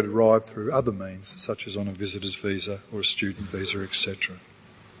 or who had arrived through other means, such as on a visitor's visa or a student visa, etc.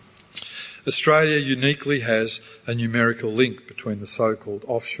 Australia uniquely has a numerical link between the so-called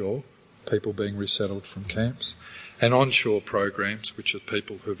offshore, people being resettled from camps, and onshore programs, which are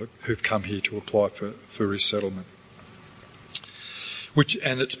people who've come here to apply for resettlement.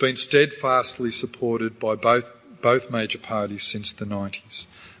 And it's been steadfastly supported by both major parties since the 90s,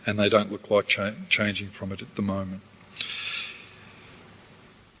 and they don't look like changing from it at the moment.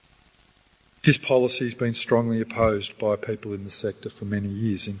 This policy has been strongly opposed by people in the sector for many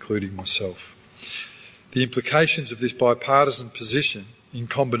years, including myself. The implications of this bipartisan position, in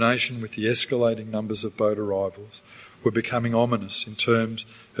combination with the escalating numbers of boat arrivals, were becoming ominous in terms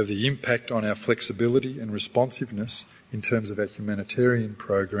of the impact on our flexibility and responsiveness in terms of our humanitarian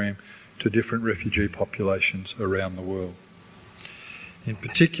program to different refugee populations around the world. In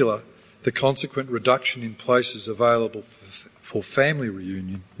particular, the consequent reduction in places available for family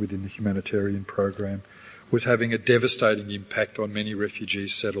reunion within the humanitarian program was having a devastating impact on many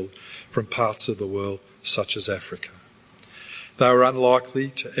refugees settled from parts of the world such as Africa. They were unlikely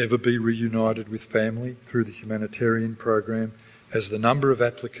to ever be reunited with family through the humanitarian program, as the number of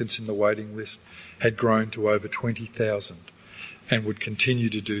applicants in the waiting list had grown to over 20,000 and would continue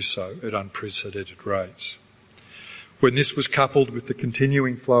to do so at unprecedented rates. When this was coupled with the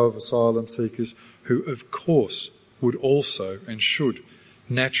continuing flow of asylum seekers who, of course, would also and should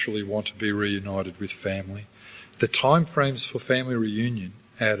naturally want to be reunited with family, the timeframes for family reunion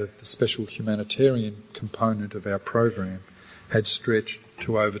out of the special humanitarian component of our program had stretched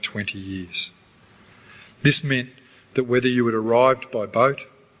to over 20 years. This meant that whether you had arrived by boat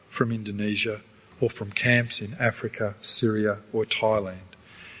from Indonesia or from camps in Africa, Syria or Thailand,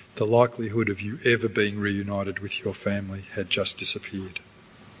 the likelihood of you ever being reunited with your family had just disappeared.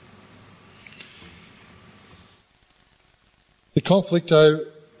 The conflict over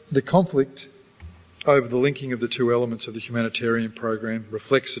the linking of the two elements of the humanitarian program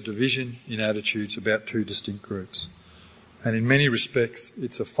reflects a division in attitudes about two distinct groups. And in many respects,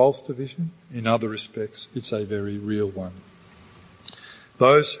 it's a false division. In other respects, it's a very real one.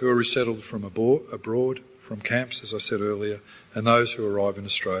 Those who are resettled from abroad, from camps, as I said earlier, and those who arrive in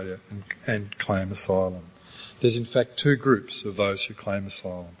Australia and claim asylum. There's in fact two groups of those who claim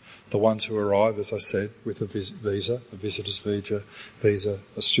asylum. The ones who arrive, as I said, with a visa, a visitor's visa,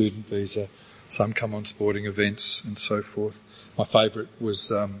 a student visa. Some come on sporting events and so forth. My favourite was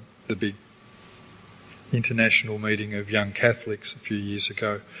the big international meeting of young Catholics a few years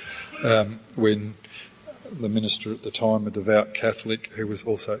ago, when the minister at the time, a devout Catholic who was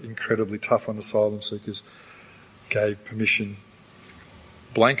also incredibly tough on asylum seekers, gave permission,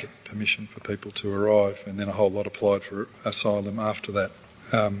 blanket permission for people to arrive, and then a whole lot applied for asylum after that,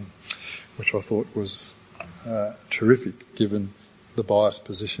 which I thought was terrific given the biased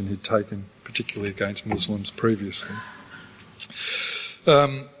position he'd taken, particularly against Muslims previously.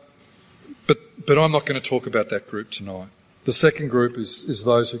 But I'm not going to talk about that group tonight. The second group is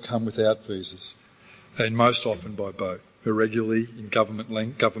those who come without visas, and most often by boat, irregularly in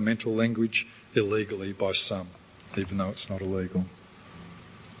governmental language, illegally by some, even though it's not illegal.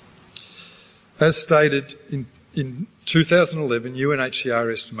 As stated, in 2011,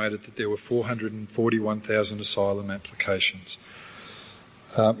 UNHCR estimated that there were 441,000 asylum applications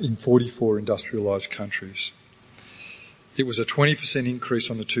in 44 industrialised countries. It was a 20% increase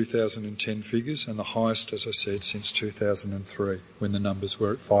on the 2010 figures, and the highest, as I said, since 2003, when the numbers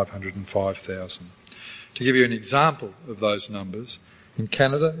were at 505,000. To give you an example of those numbers, in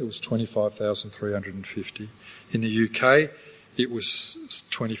Canada it was 25,350. In the UK it was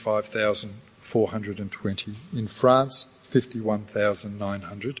 25,420. In France,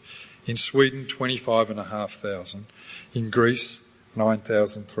 51,900. In Sweden, 25,500. In Greece,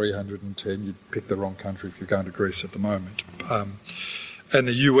 9,310. You'd pick the wrong country if you're going to Greece at the moment. And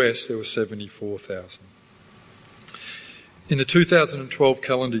the US, there were 74,000. In the 2012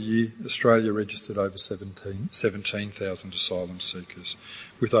 calendar year, Australia registered over 17,000 asylum seekers,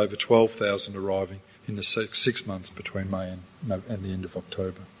 with over 12,000 arriving in the 6 months between May and the end of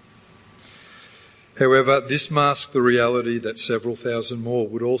October. However, this masked the reality that several thousand more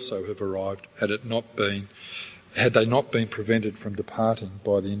would also have arrived had they not been prevented from departing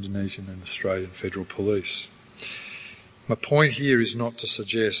by the Indonesian and Australian Federal Police. My point here is not to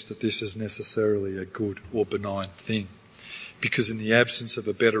suggest that this is necessarily a good or benign thing, because in the absence of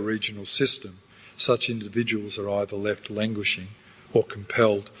a better regional system, such individuals are either left languishing or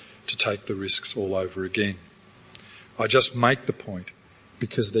compelled to take the risks all over again. I just make the point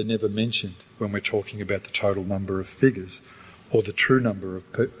because they're never mentioned when we're talking about the total number of figures or the true number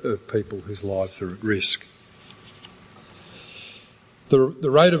of people whose lives are at risk.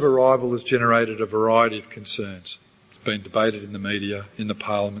 The rate of arrival has generated a variety of concerns. It's been debated in the media, in the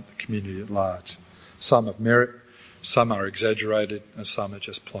Parliament, the community at large. Some have merit, some are exaggerated, and some are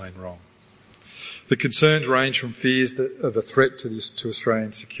just plain wrong. The concerns range from fears of a threat to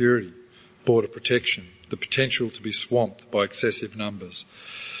Australian security, border protection, the potential to be swamped by excessive numbers,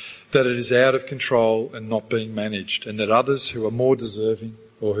 that it is out of control and not being managed, and that others who are more deserving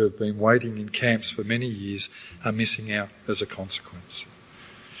or who have been waiting in camps for many years are missing out as a consequence.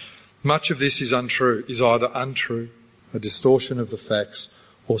 Much of this is either untrue, a distortion of the facts,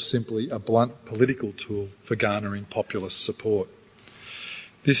 or simply a blunt political tool for garnering populist support.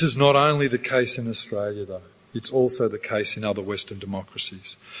 This is not only the case in Australia, though. It's also the case in other Western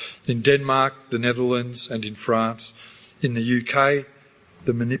democracies. In Denmark, the Netherlands and in France, in the UK,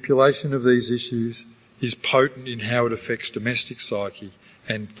 The manipulation of these issues is potent in how it affects domestic psyche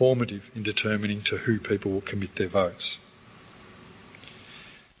and formative in determining to who people will commit their votes.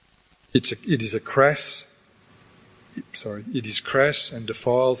 It is crass and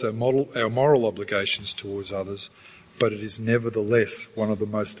defiles our moral obligations towards others, but it is nevertheless one of the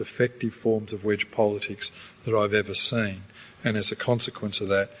most effective forms of wedge politics that I've ever seen, and as a consequence of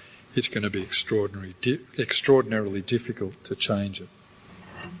that, it's going to be extraordinarily difficult to change it.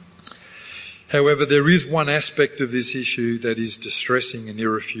 However, there is one aspect of this issue that is distressing and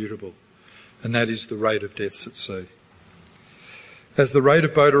irrefutable, and that is the rate of deaths at sea. As the rate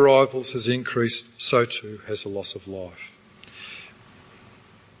of boat arrivals has increased, so too has the loss of life.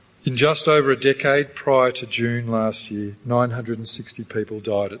 In just over a decade prior to June last year, 960 people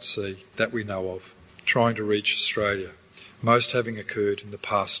died at sea, that we know of, trying to reach Australia, most having occurred in the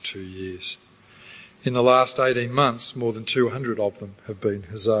past 2 years. In the last 18 months, more than 200 of them have been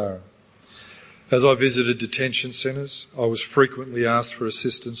Hazara. As I visited detention centres, I was frequently asked for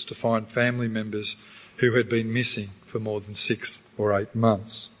assistance to find family members who had been missing for more than 6 or 8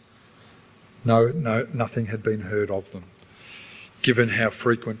 months. Nothing had been heard of them. Given how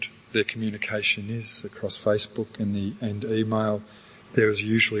frequent their communication is across Facebook and email, there is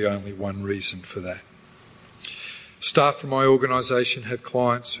usually only one reason for that. Staff from my organisation have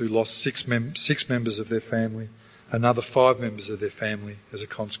clients who lost six members of their family, another 5 members of their family as a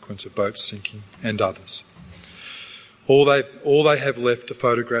consequence of boats sinking, and others. All they have left are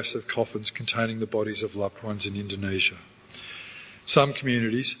photographs of coffins containing the bodies of loved ones in Indonesia. Some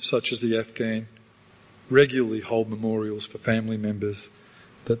communities, such as the Afghan, regularly hold memorials for family members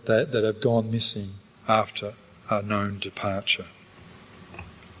that have gone missing after a known departure.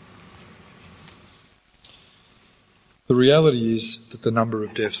 The reality is that the number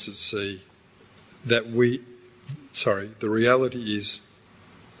of deaths at sea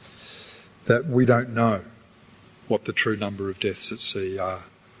we don't know what the true number of deaths at sea are,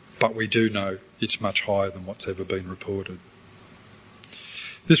 but we do know it's much higher than what's ever been reported.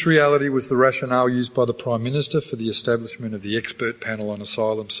 This reality was the rationale used by the Prime Minister for the establishment of the expert panel on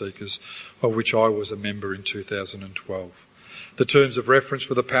asylum seekers, of which I was a member in 2012. The terms of reference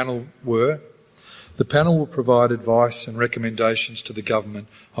for the panel were: the panel will provide advice and recommendations to the government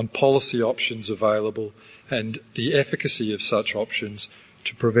on policy options available and the efficacy of such options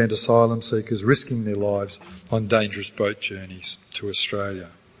to prevent asylum seekers risking their lives on dangerous boat journeys to Australia.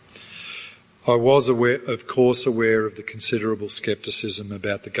 I was of course aware of the considerable scepticism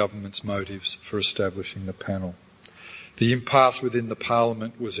about the government's motives for establishing the panel. The impasse within the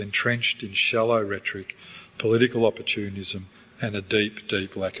Parliament was entrenched in shallow rhetoric, political opportunism and a deep,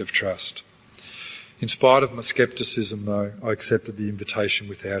 deep lack of trust. In spite of my scepticism, though, I accepted the invitation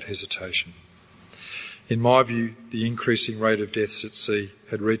without hesitation. In my view, the increasing rate of deaths at sea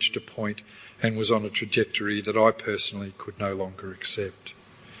had reached a point and was on a trajectory that I personally could no longer accept.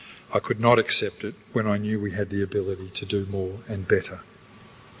 I could not accept it when I knew we had the ability to do more and better.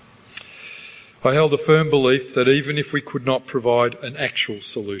 I held a firm belief that even if we could not provide an actual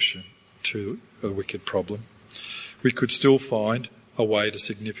solution to a wicked problem, we could still find a way to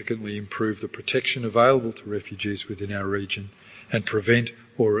significantly improve the protection available to refugees within our region and prevent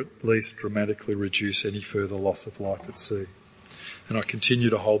or at least dramatically reduce any further loss of life at sea. And I continue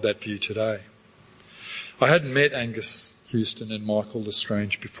to hold that view today. I hadn't met Angus Houston and Michael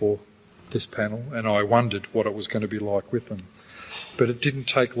Lestrange before this panel, and I wondered what it was going to be like with them. But it didn't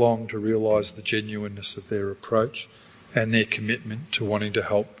take long to realise the genuineness of their approach and their commitment to wanting to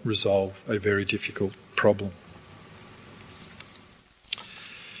help resolve a very difficult problem.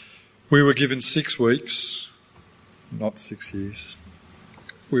 We were given 6 weeks, not 6 years.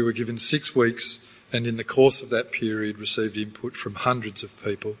 We were given 6 weeks, and in the course of that period received input from hundreds of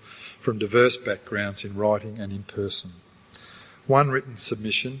people from diverse backgrounds in writing and in person. One written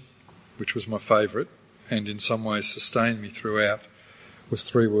submission, which was my favourite and in some ways sustained me throughout, was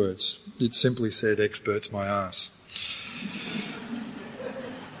 3 words. It simply said, "Experts my arse."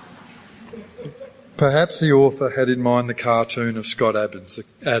 Perhaps the author had in mind the cartoon of Scott Adams,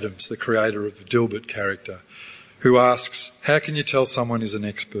 the creator of the Dilbert character, who asks, how can you tell someone is an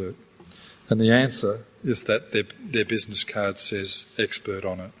expert? And the answer is that their business card says expert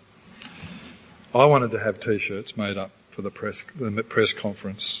on it. I wanted to have T-shirts made up for the press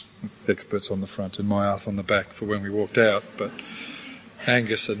conference, experts on the front and my ass on the back for when we walked out, but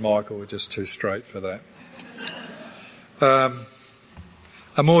Angus and Michael were just too straight for that.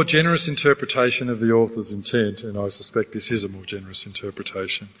 A more generous interpretation of the author's intent, and I suspect this is a more generous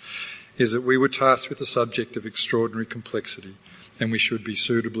interpretation, is that we were tasked with a subject of extraordinary complexity and we should be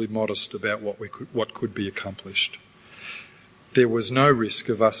suitably modest about what could be accomplished. there was no risk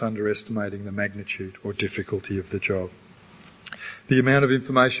of us underestimating the magnitude or difficulty of the job. The amount of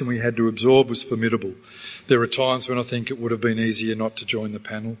information we had to absorb was formidable. There are times when I think it would have been easier not to join the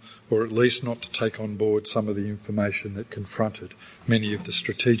panel, or at least not to take on board some of the information that confronted many of the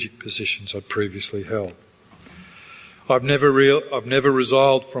strategic positions I'd previously held. I've never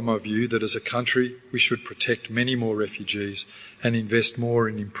resiled from my view that as a country we should protect many more refugees and invest more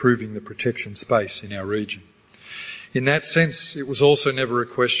in improving the protection space in our region. In that sense, it was also never a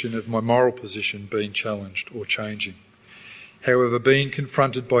question of my moral position being challenged or changing. However, being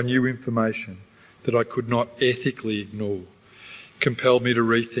confronted by new information that I could not ethically ignore compelled me to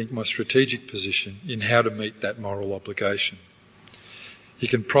rethink my strategic position in how to meet that moral obligation. You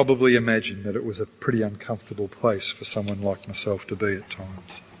can probably imagine that it was a pretty uncomfortable place for someone like myself to be at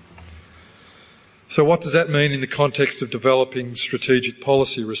times. So what does that mean in the context of developing strategic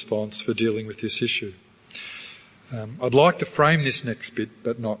policy response for dealing with this issue? I'd like to frame this next bit,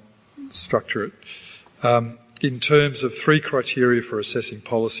 but not structure it, in terms of 3 criteria for assessing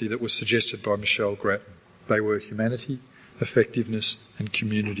policy that was suggested by Michelle Grattan. They were humanity, effectiveness and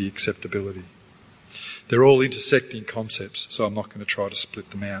community acceptability. They're all intersecting concepts, so I'm not going to try to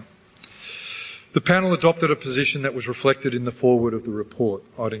split them out. The panel adopted a position that was reflected in the foreword of the report.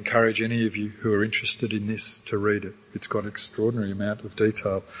 I'd encourage any of you who are interested in this to read it. It's got an extraordinary amount of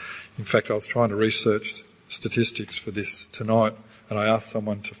detail. In fact, I was trying to research statistics for this tonight, and I asked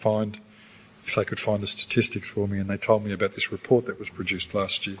someone to find if they could find the statistics for me, and they told me about this report that was produced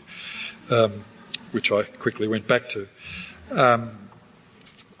last year, which I quickly went back to.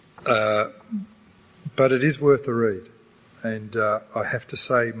 But it is worth a read, and I have to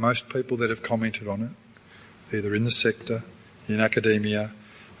say most people that have commented on it, either in the sector, in academia,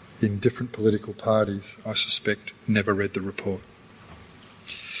 in different political parties, I suspect never read the report.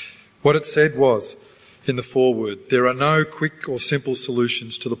 What it said was, in the foreword, there are no quick or simple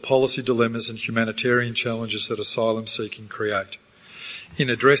solutions to the policy dilemmas and humanitarian challenges that asylum seeking create. In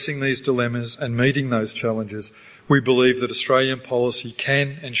addressing these dilemmas and meeting those challenges, we believe that Australian policy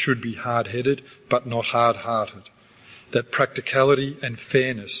can and should be hard-headed but not hard-hearted, that practicality and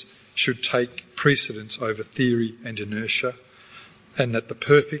fairness should take precedence over theory and inertia, and that the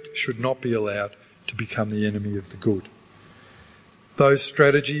perfect should not be allowed to become the enemy of the good. Those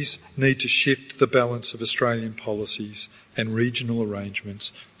strategies need to shift the balance of Australian policies and regional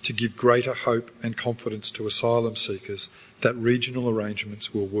arrangements to give greater hope and confidence to asylum seekers that regional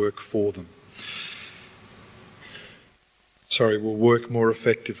arrangements will work for them. Will work more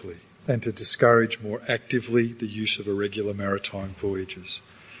effectively, and to discourage more actively the use of irregular maritime voyages.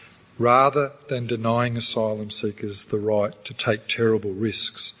 Rather than denying asylum seekers the right to take terrible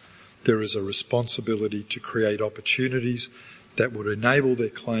risks, there is a responsibility to create opportunities that would enable their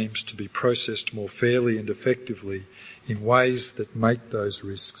claims to be processed more fairly and effectively in ways that make those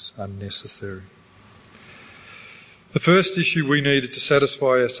risks unnecessary. The first issue we needed to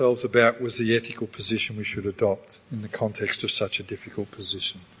satisfy ourselves about was the ethical position we should adopt in the context of such a difficult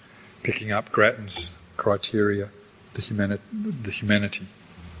position, picking up Grattan's criteria, the humanity.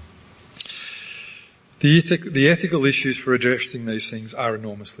 The ethical issues for addressing these things are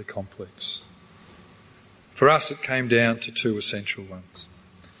enormously complex. For us, it came down to 2 essential ones.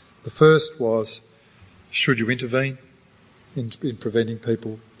 The first was, should you intervene in preventing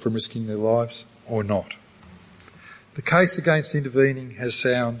people from risking their lives or not? The case against intervening has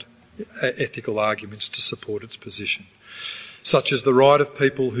sound ethical arguments to support its position, such as the right of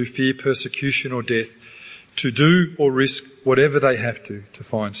people who fear persecution or death to do or risk whatever they have to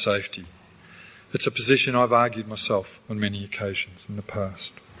find safety. It's a position I've argued myself on many occasions in the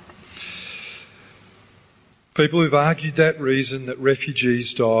past. People who've argued that reason that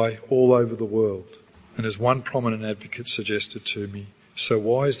refugees die all over the world, and as one prominent advocate suggested to me, so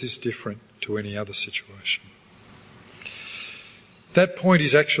why is this different to any other situation? That point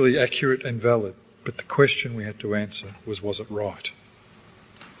is actually accurate and valid, but the question we had to answer was it right?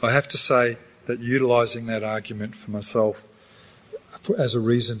 I have to say that utilising that argument for myself as a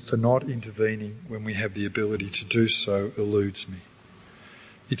reason for not intervening when we have the ability to do so eludes me.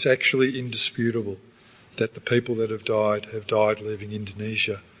 It's actually indisputable that the people that have died leaving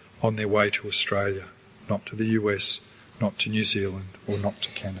Indonesia on their way to Australia, not to the US, not to New Zealand, or not to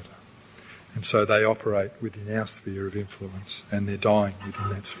Canada. And so they operate within our sphere of influence, and they're dying within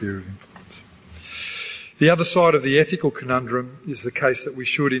that sphere of influence. The other side of the ethical conundrum is the case that we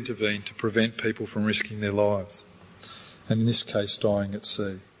should intervene to prevent people from risking their lives, and in this case dying at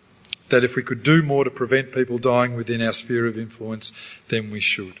sea. That if we could do more to prevent people dying within our sphere of influence, then we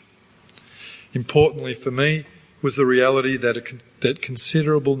should. Importantly for me was the reality that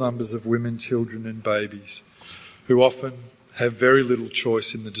considerable numbers of women, children and babies, who often have very little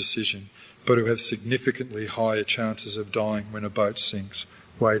choice in the decision, but who have significantly higher chances of dying when a boat sinks,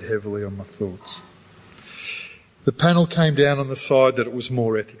 weighed heavily on my thoughts. The panel came down on the side that it was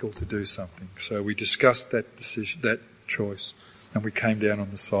more ethical to do something. So we discussed that decision, that choice, and we came down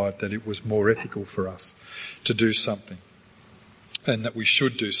on the side that it was more ethical for us to do something, and that we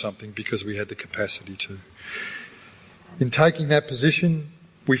should do something because we had the capacity to. In taking that position,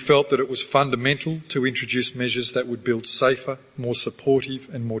 we felt that it was fundamental to introduce measures that would build safer, more supportive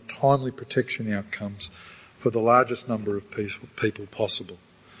and more timely protection outcomes for the largest number of people possible.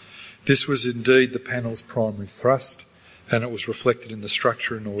 This was indeed the panel's primary thrust, and it was reflected in the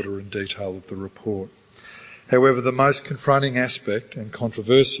structure and order and detail of the report. However, the most confronting aspect and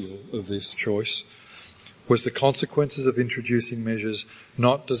controversial of this choice was the consequences of introducing measures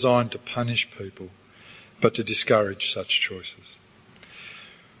not designed to punish people, but to discourage such choices.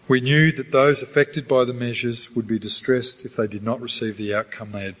 We knew that those affected by the measures would be distressed if they did not receive the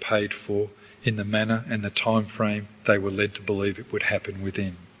outcome they had paid for in the manner and the time frame they were led to believe it would happen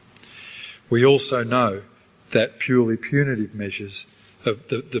within. We also know that purely punitive measures of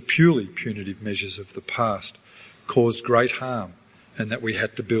the purely punitive measures of the past caused great harm, and that we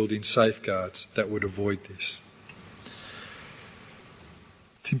had to build in safeguards that would avoid this.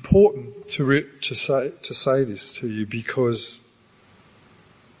 It's important to say this to you, because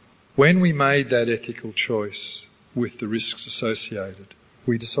when we made that ethical choice with the risks associated,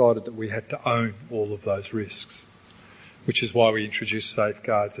 we decided that we had to own all of those risks, which is why we introduced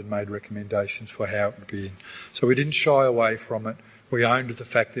safeguards and made recommendations for how it would be in. So we didn't shy away from it. We owned the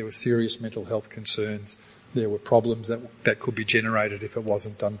fact there were serious mental health concerns. There were problems that could be generated if it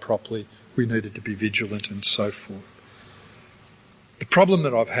wasn't done properly. We needed to be vigilant and so forth. The problem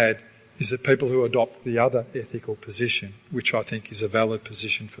that I've had is that people who adopt the other ethical position, which I think is a valid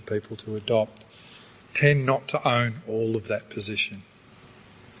position for people to adopt, tend not to own all of that position.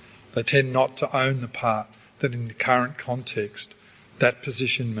 They tend not to own the part that in the current context, that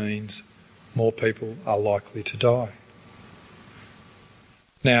position means more people are likely to die.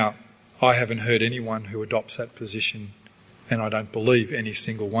 Now, I haven't heard anyone who adopts that position, and I don't believe any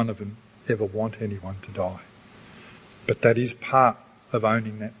single one of them ever want anyone to die. But that is part of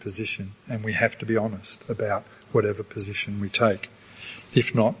owning that position, and we have to be honest about whatever position we take.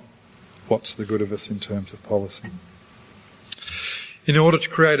 If not, what's the good of us in terms of policy? In order to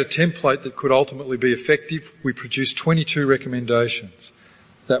create a template that could ultimately be effective, we produced 22 recommendations.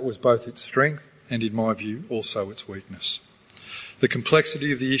 That was both its strength and, in my view, also its weakness. The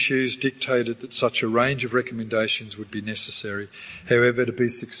complexity of the issues dictated that such a range of recommendations would be necessary. However, to be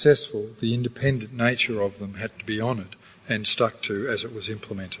successful, the independent nature of them had to be honoured and stuck to as it was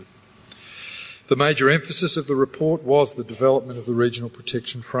implemented. The major emphasis of the report was the development of the Regional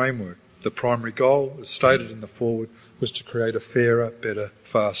Protection Framework. The primary goal, as stated in the foreword, was to create a fairer, better,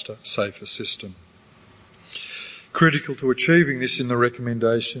 faster, safer system. Critical to achieving this in the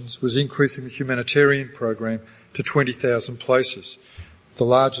recommendations was increasing the humanitarian program to 20,000 places, the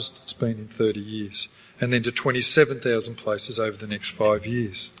largest it's been in 30 years, and then to 27,000 places over the next 5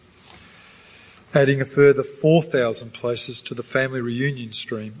 years. Adding a further 4,000 places to the family reunion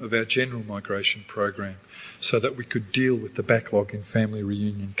stream of our general migration program, so that we could deal with the backlog in family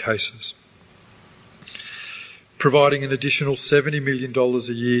reunion cases. Providing an additional $70 million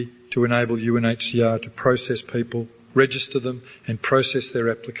a year to enable UNHCR to process people, register them and process their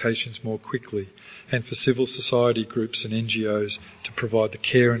applications more quickly, and for civil society groups and NGOs to provide the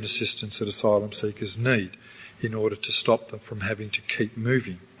care and assistance that asylum seekers need in order to stop them from having to keep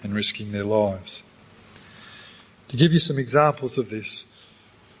moving and risking their lives. To give you some examples of this,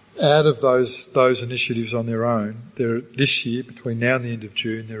 out of those initiatives on their own, this year, between now and the end of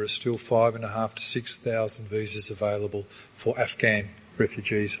June, there are still 5,500 to 6,000 visas available for Afghan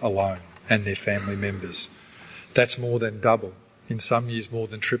refugees alone and their family members. That's more than double, in some years more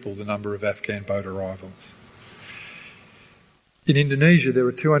than triple the number of Afghan boat arrivals. In Indonesia, there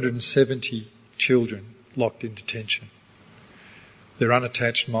are 270 children locked in detention. They're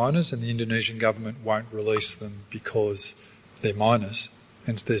unattached minors, and the Indonesian government won't release them because they're minors,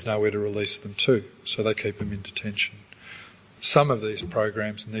 and there's nowhere to release them to, so they keep them in detention. Some of these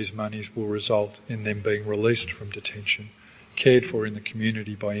programs and these monies will result in them being released from detention, cared for in the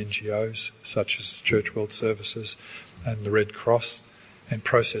community by NGOs such as Church World Services and the Red Cross, and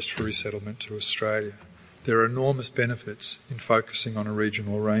processed for resettlement to Australia. There are enormous benefits in focusing on a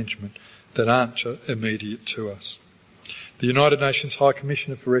regional arrangement that aren't immediate to us. The United Nations High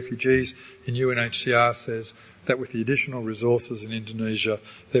Commissioner for Refugees in UNHCR says that with the additional resources in Indonesia,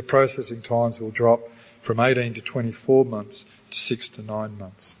 their processing times will drop from 18 to 24 months to 6 to 9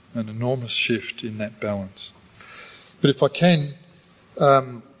 months, an enormous shift in that balance. But if I can,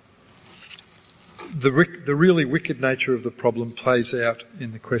 the really wicked nature of the problem plays out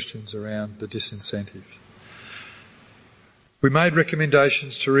in the questions around the disincentive. We made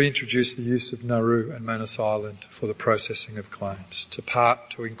recommendations to reintroduce the use of Nauru and Manus Island for the processing of claims,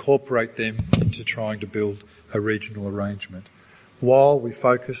 to incorporate them into trying to build a regional arrangement, while we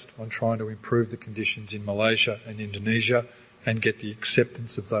focused on trying to improve the conditions in Malaysia and Indonesia and get the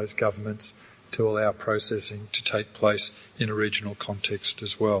acceptance of those governments to allow processing to take place in a regional context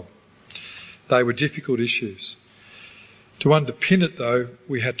as well. They were difficult issues. To underpin it, though,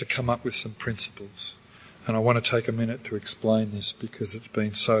 we had to come up with some principles. And I want to take a minute to explain this because it's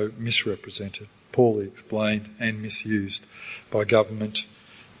been so misrepresented, poorly explained and misused by government,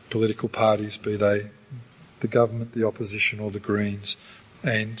 political parties, be they the government, the opposition or the Greens,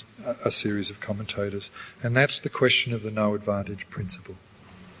 and a series of commentators. And that's the question of the no advantage principle.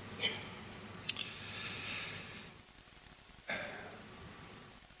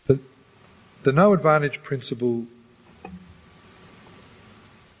 The no advantage principle,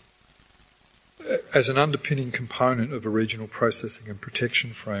 as an underpinning component of a regional processing and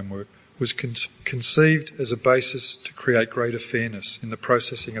protection framework, was conceived as a basis to create greater fairness in the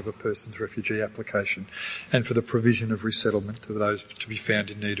processing of a person's refugee application and for the provision of resettlement to those to be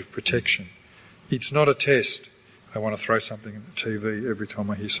found in need of protection. It's not a test. I want to throw something at the TV every time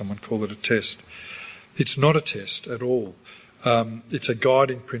I hear someone call it a test. It's not a test at all. It's a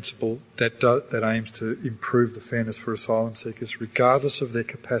guiding principle that aims to improve the fairness for asylum seekers, regardless of their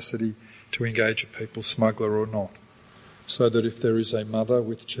capacity to engage a people smuggler or not. So that if there is a mother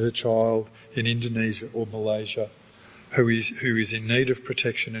with her child in Indonesia or Malaysia who is in need of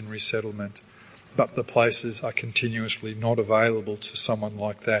protection and resettlement, but the places are continuously not available to someone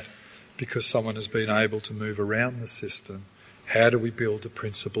like that because someone has been able to move around the system, how do we build a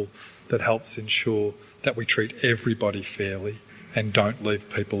principle that helps ensure that we treat everybody fairly and don't leave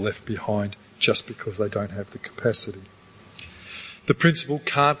people left behind just because they don't have the capacity? The principle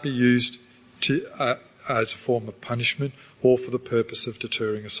can't be used as a form of punishment or for the purpose of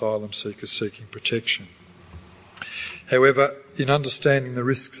deterring asylum seekers seeking protection. However, in understanding the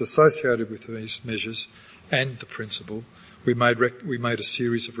risks associated with these measures and the principle, we made a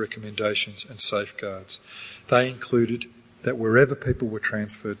series of recommendations and safeguards. They included that wherever people were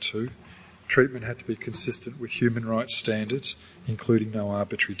transferred to, treatment had to be consistent with human rights standards, including no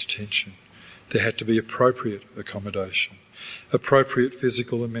arbitrary detention. There had to be appropriate accommodation, appropriate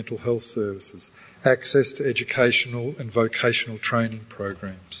physical and mental health services, access to educational and vocational training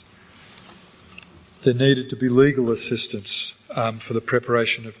programs. There needed to be legal assistance for the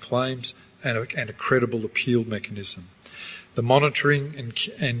preparation of claims and a credible appeal mechanism. The monitoring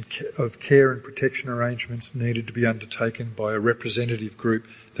of care and protection arrangements needed to be undertaken by a representative group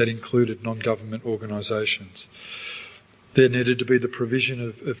that included non-government organisations. There needed to be the provision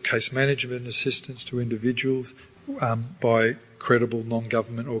of case management assistance to individuals by credible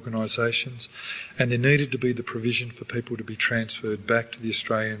non-government organisations, and there needed to be the provision for people to be transferred back to the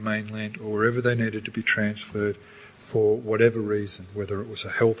Australian mainland or wherever they needed to be transferred for whatever reason, whether it was a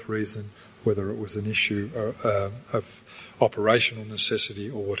health reason, whether it was an issue of operational necessity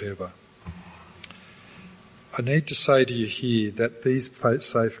or whatever. I need to say to you here that these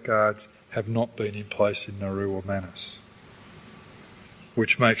safeguards have not been in place in Nauru or Manus,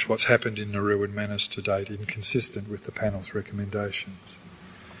 which makes what's happened in Nauru and Manus to date inconsistent with the panel's recommendations.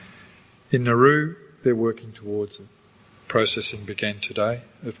 In Nauru, they're working towards it. Processing began today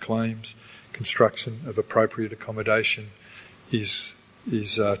of claims. Construction of appropriate accommodation is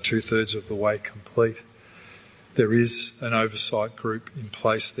 2/3 of the way complete. There is an oversight group in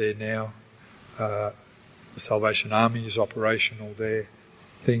place there now. The Salvation Army is operational there.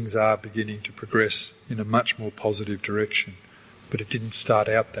 Things are beginning to progress in a much more positive direction. But it didn't start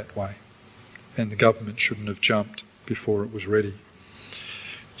out that way, and the government shouldn't have jumped before it was ready.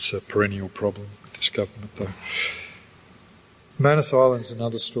 It's a perennial problem with this government, though. Manus Island's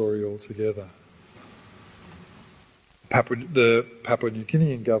another story altogether. The Papua New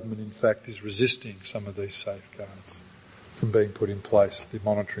Guinean government, in fact, is resisting some of these safeguards from being put in place. The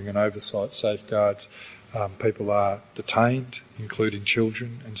monitoring and oversight safeguards, people are detained, including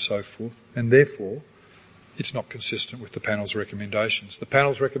children and so forth, and therefore it's not consistent with the panel's recommendations. The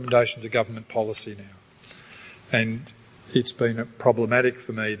panel's recommendations are government policy now. And it's been problematic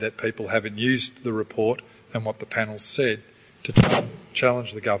for me that people haven't used the report and what the panel said to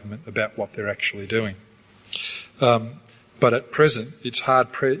challenge the government about what they're actually doing. But at present,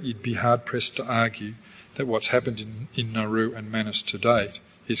 you'd be hard-pressed to argue that what's happened in Nauru and Manus to date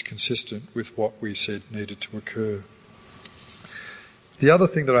is consistent with what we said needed to occur. The other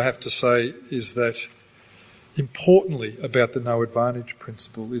thing that I have to say is that Importantly about the no advantage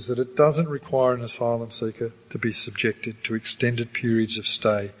principle is that it doesn't require an asylum seeker to be subjected to extended periods of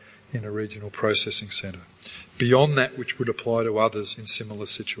stay in a regional processing centre, beyond that which would apply to others in similar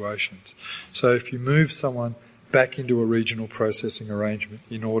situations. So if you move someone back into a regional processing arrangement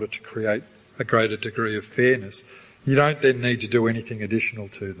in order to create a greater degree of fairness, you don't then need to do anything additional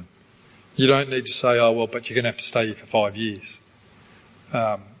to them. You don't need to say, oh, well, but you're going to have to stay here for 5 years.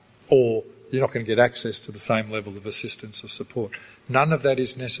 Or you're not going to get access to the same level of assistance or support. None of that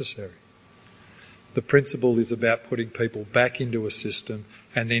is necessary. The principle is about putting people back into a system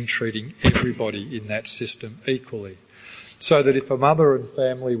and then treating everybody in that system equally. So that if a mother and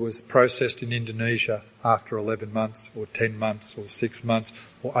family was processed in Indonesia after 11 months or 10 months or 6 months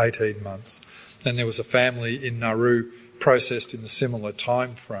or 18 months, and there was a family in Nauru processed in a similar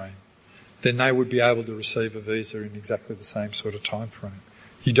time frame, then they would be able to receive a visa in exactly the same sort of time frame.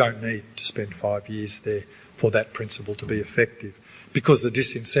 You don't need to spend 5 years there for that principle to be effective, because the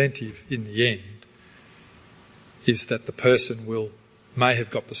disincentive in the end is that the person may have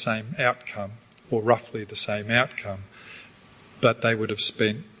got the same outcome or roughly the same outcome, but they would have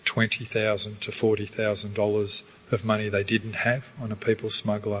spent $20,000 to $40,000 of money they didn't have on a people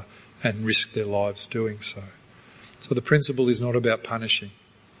smuggler and risked their lives doing so. So the principle is not about punishing.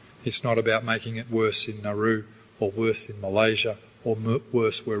 It's not about making it worse in Nauru or worse in Malaysia or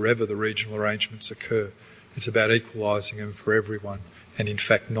worse wherever the regional arrangements occur. It's about equalising them for everyone and in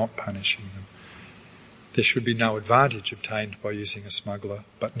fact not punishing them. There should be no advantage obtained by using a smuggler,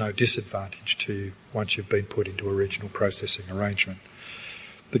 but no disadvantage to you once you've been put into a regional processing arrangement.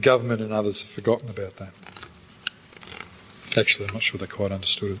 The government and others have forgotten about that. Actually, I'm not sure they quite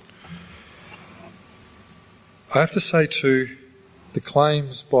understood it. I have to say too, the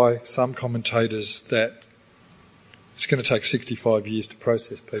claims by some commentators that it's going to take 65 years to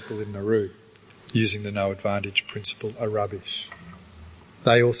process people in Nauru using the no advantage principle are rubbish.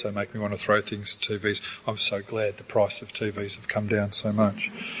 They also make me want to throw things at TVs. I'm so glad the price of TVs have come down so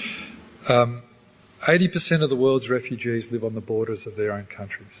much. 80% of the world's refugees live on the borders of their own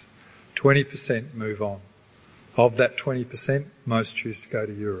countries. 20% move on. Of that 20%, most choose to go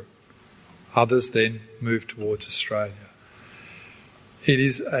to Europe. Others then move towards Australia. It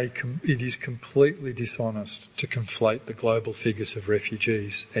is completely dishonest to conflate the global figures of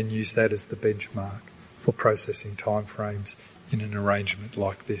refugees and use that as the benchmark for processing timeframes in an arrangement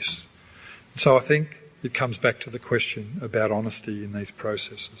like this. So I think it comes back to the question about honesty in these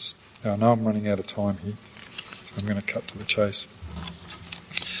processes. Now, I know I'm running out of time here, so I'm going to cut to the chase.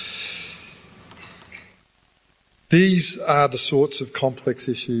 These are the sorts of complex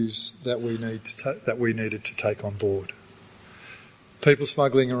issues that we needed to take on board. People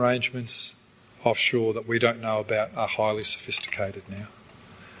smuggling arrangements offshore that we don't know about are highly sophisticated now.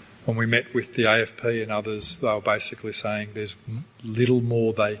 When we met with the AFP and others, they were basically saying there's little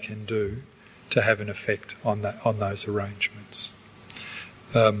more they can do to have an effect on those arrangements.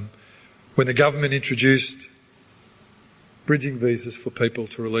 When the government introduced bridging visas for people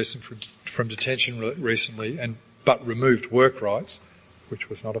to release them from detention recently, but removed work rights, which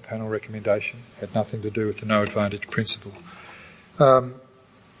was not a panel recommendation, had nothing to do with the no advantage principle.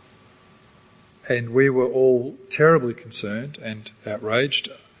 And we were all terribly concerned and outraged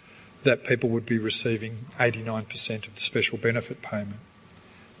that people would be receiving 89% of the special benefit payment.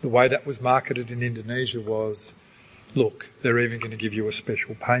 The way that was marketed in Indonesia was, look, they're even going to give you a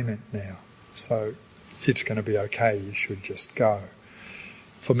special payment now, so it's going to be okay, you should just go.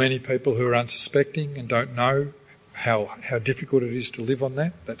 For many people who are unsuspecting and don't know how difficult it is to live on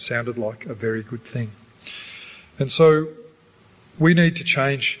that sounded like a very good thing. And so we need to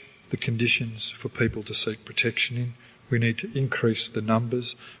change the conditions for people to seek protection in. We need to increase the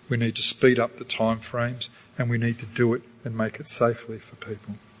numbers, we need to speed up the time frames, and we need to do it and make it safely for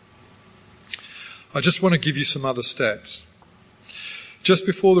people. I just want to give you some other stats. Just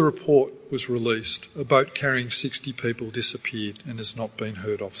before the report was released, a boat carrying 60 people disappeared and has not been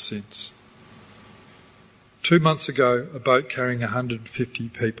heard of since. 2 months ago, a boat carrying 150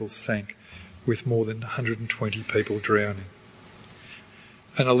 people sank, with more than 120 people drowning.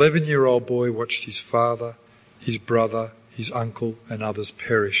 An 11-year-old boy watched his father, his brother, his uncle and others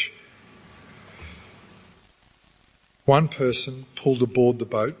perish. One person pulled aboard the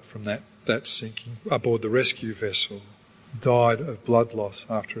boat from that sinking, aboard the rescue vessel, died of blood loss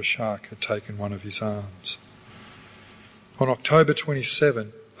after a shark had taken one of his arms. On October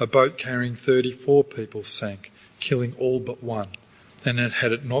 27, a boat carrying 34 people sank, killing all but one, and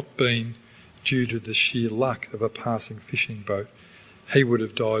had it not been due to the sheer luck of a passing fishing boat, he would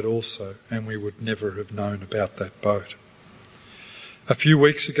have died also, and we would never have known about that boat. A few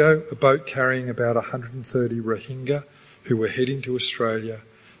weeks ago, a boat carrying about 130 Rohingya who were heading to Australia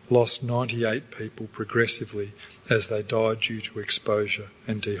lost 98 people progressively as they died due to exposure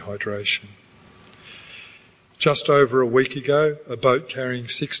and dehydration. Just over a week ago, a boat carrying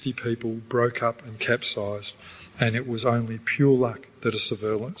 60 people broke up and capsized, and it was only pure luck that a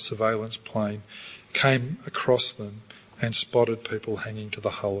surveillance plane came across them and spotted people hanging to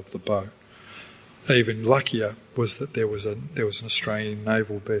the hull of the boat. Even luckier was that there was an Australian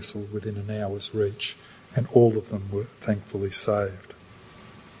naval vessel within an hour's reach, and all of them were thankfully saved.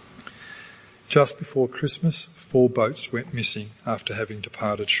 Just before Christmas, 4 boats went missing after having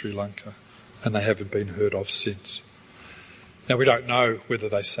departed Sri Lanka, and they haven't been heard of since. Now, we don't know whether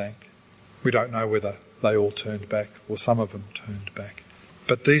they sank. We don't know whether they all turned back or some of them turned back.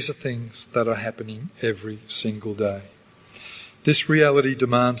 But these are things that are happening every single day. This reality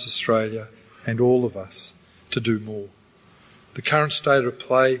demands Australia and all of us to do more. The current state of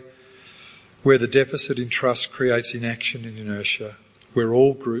play, where the deficit in trust creates inaction and inertia, where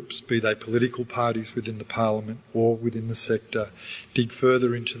all groups, be they political parties within the parliament or within the sector, dig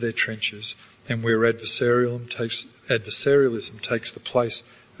further into their trenches, and where adversarialism takes the place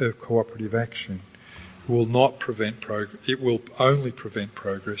of cooperative action, will not prevent progress. It will only prevent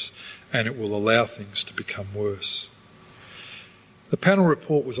progress, and it will allow things to become worse. The panel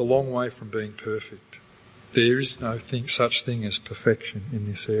report was a long way from being perfect. There is no such thing as perfection in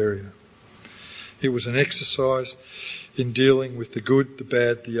this area. It was an exercise in dealing with the good, the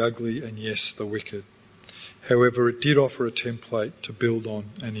bad, the ugly, and yes, the wicked. However, it did offer a template to build on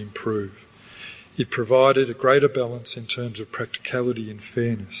and improve. It provided a greater balance in terms of practicality and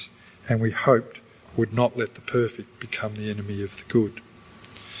fairness, and we hoped would not let the perfect become the enemy of the good.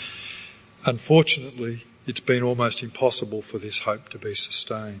 Unfortunately, it's been almost impossible for this hope to be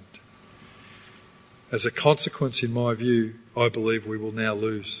sustained. As a consequence, in my view, I believe we will now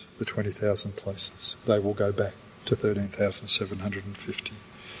lose the 20,000 places. They will go back to 13,750,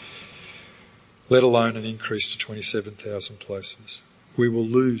 let alone an increase to 27,000 places. We will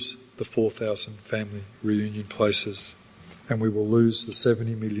lose the 4,000 family reunion places, and we will lose the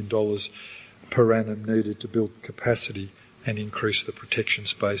 $70 million per annum needed to build capacity and increase the protection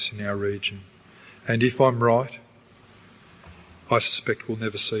space in our region. And if I'm right, I suspect we'll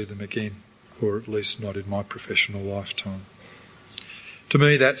never see them again, or at least not in my professional lifetime. To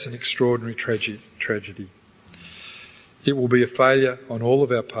me, that's an extraordinary tragedy. It will be a failure on all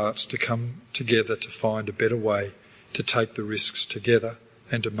of our parts to come together to find a better way to take the risks together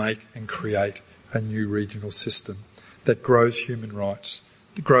and to make and create a new regional system that grows human rights,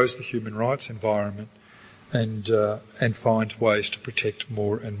 that grows the human rights environment, and finds ways to protect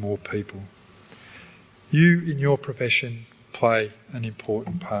more and more people. You, in your profession, play an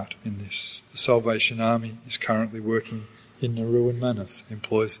important part in this. The Salvation Army is currently working in Nauru and Manus,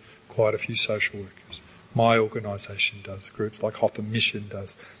 employs quite a few social workers. My organisation does, groups like Hotham Mission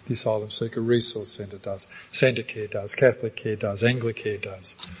does, the Asylum Seeker Resource Centre does, Centre Care does, Catholic Care does, Anglicare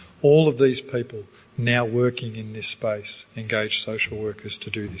does. All of these people now working in this space engage social workers to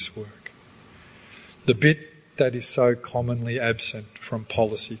do this work. The bit that is so commonly absent from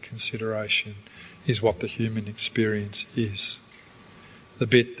policy consideration is what the human experience is. The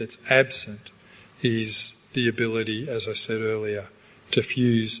bit that's absent is the ability, as I said earlier, to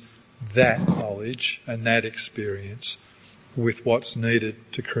fuse that knowledge and that experience with what's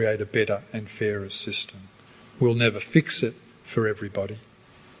needed to create a better and fairer system. We'll never fix it for everybody.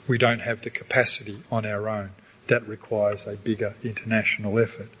 We don't have the capacity on our own. That requires a bigger international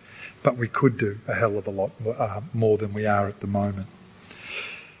effort. But we could do a hell of a lot more than we are at the moment.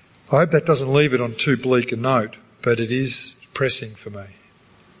 I hope that doesn't leave it on too bleak a note, but it is pressing for me.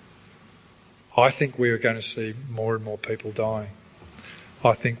 I think we are going to see more and more people dying.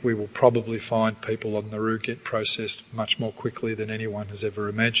 I think we will probably find people on Nauru get processed much more quickly than anyone has ever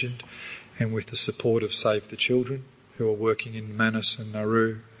imagined, and with the support of Save the Children, who are working in Manus and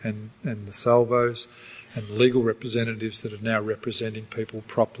Nauru and the Salvos, and legal representatives that are now representing people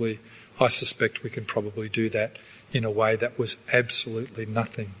properly, I suspect we can probably do that in a way that was absolutely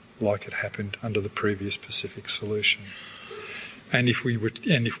nothing like it happened under the previous Pacific solution. And if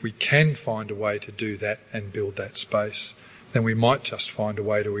we can find a way to do that and build that space, then we might just find a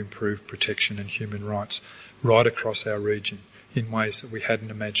way to improve protection and human rights right across our region in ways that we hadn't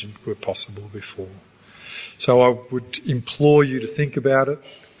imagined were possible before. So I would implore you to think about it,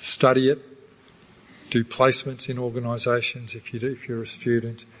 study it, do placements in organisations if you're a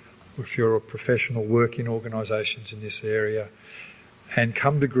student, or if you're a professional, work in organisations in this area, and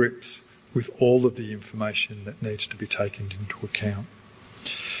come to grips with all of the information that needs to be taken into account.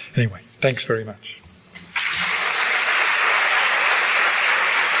 Anyway, thanks very much.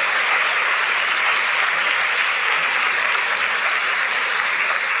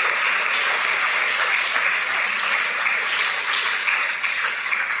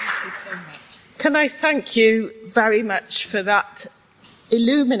 Can I thank you very much for that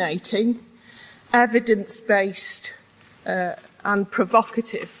illuminating, evidence-based and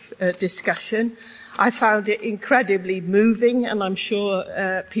provocative discussion. I found it incredibly moving, and I'm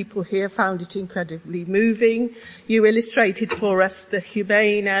sure people here found it incredibly moving. You illustrated for us the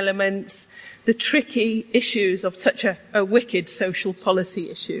humane elements, the tricky issues of such a wicked social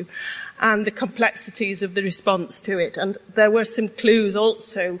policy issue, and the complexities of the response to it. And there were some clues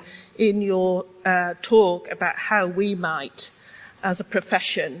also in your talk about how we might, as a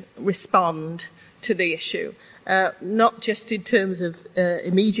profession, respond to the issue, not just in terms of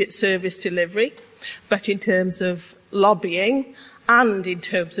immediate service delivery, but in terms of lobbying and in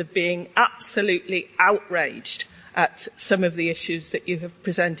terms of being absolutely outraged at some of the issues that you have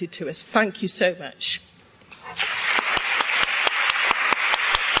presented to us. Thank you so much.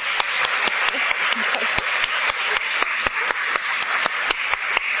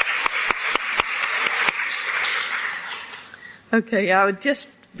 Okay, I would just,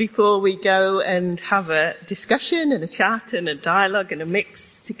 before we go and have a discussion and a chat and a dialogue and a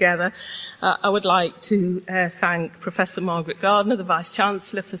mix together, I would like to thank Professor Margaret Gardner, the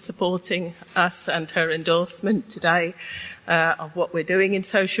Vice-Chancellor, for supporting us and her endorsement today of what we're doing in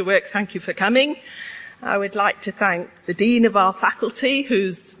social work. Thank you for coming. I would like to thank the Dean of our faculty,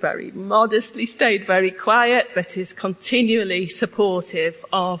 who's very modestly stayed very quiet, but is continually supportive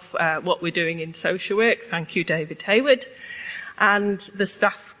of what we're doing in social work. Thank you, David Hayward. And the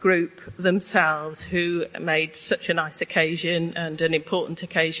staff group themselves, who made such a nice occasion and an important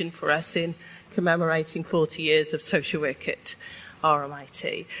occasion for us in commemorating 40 years of social work at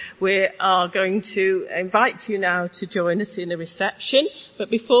RMIT. We are going to invite you now to join us in a reception,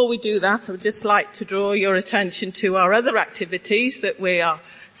 but before we do that, I would just like to draw your attention to our other activities that we are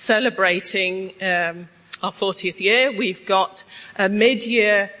celebrating our 40th year. We've got a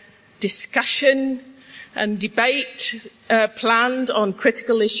mid-year discussion and debate planned on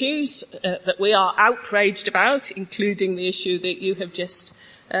critical issues that we are outraged about, including the issue that you have just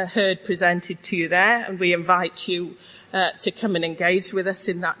heard presented to you there, and we invite you to come and engage with us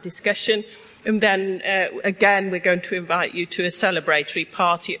in that discussion. And then again, we're going to invite you to a celebratory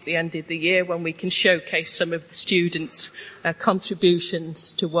party at the end of the year when we can showcase some of the students'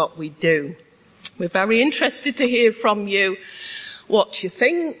 contributions to what we do. We're very interested to hear from you what you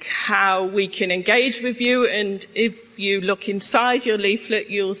think, how we can engage with you, and if you look inside your leaflet,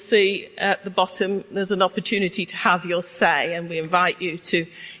 you'll see at the bottom there's an opportunity to have your say, and we invite you to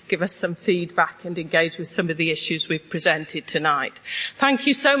give us some feedback and engage with some of the issues we've presented tonight. Thank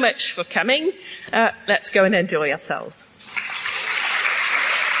you so much for coming. Let's go and enjoy ourselves.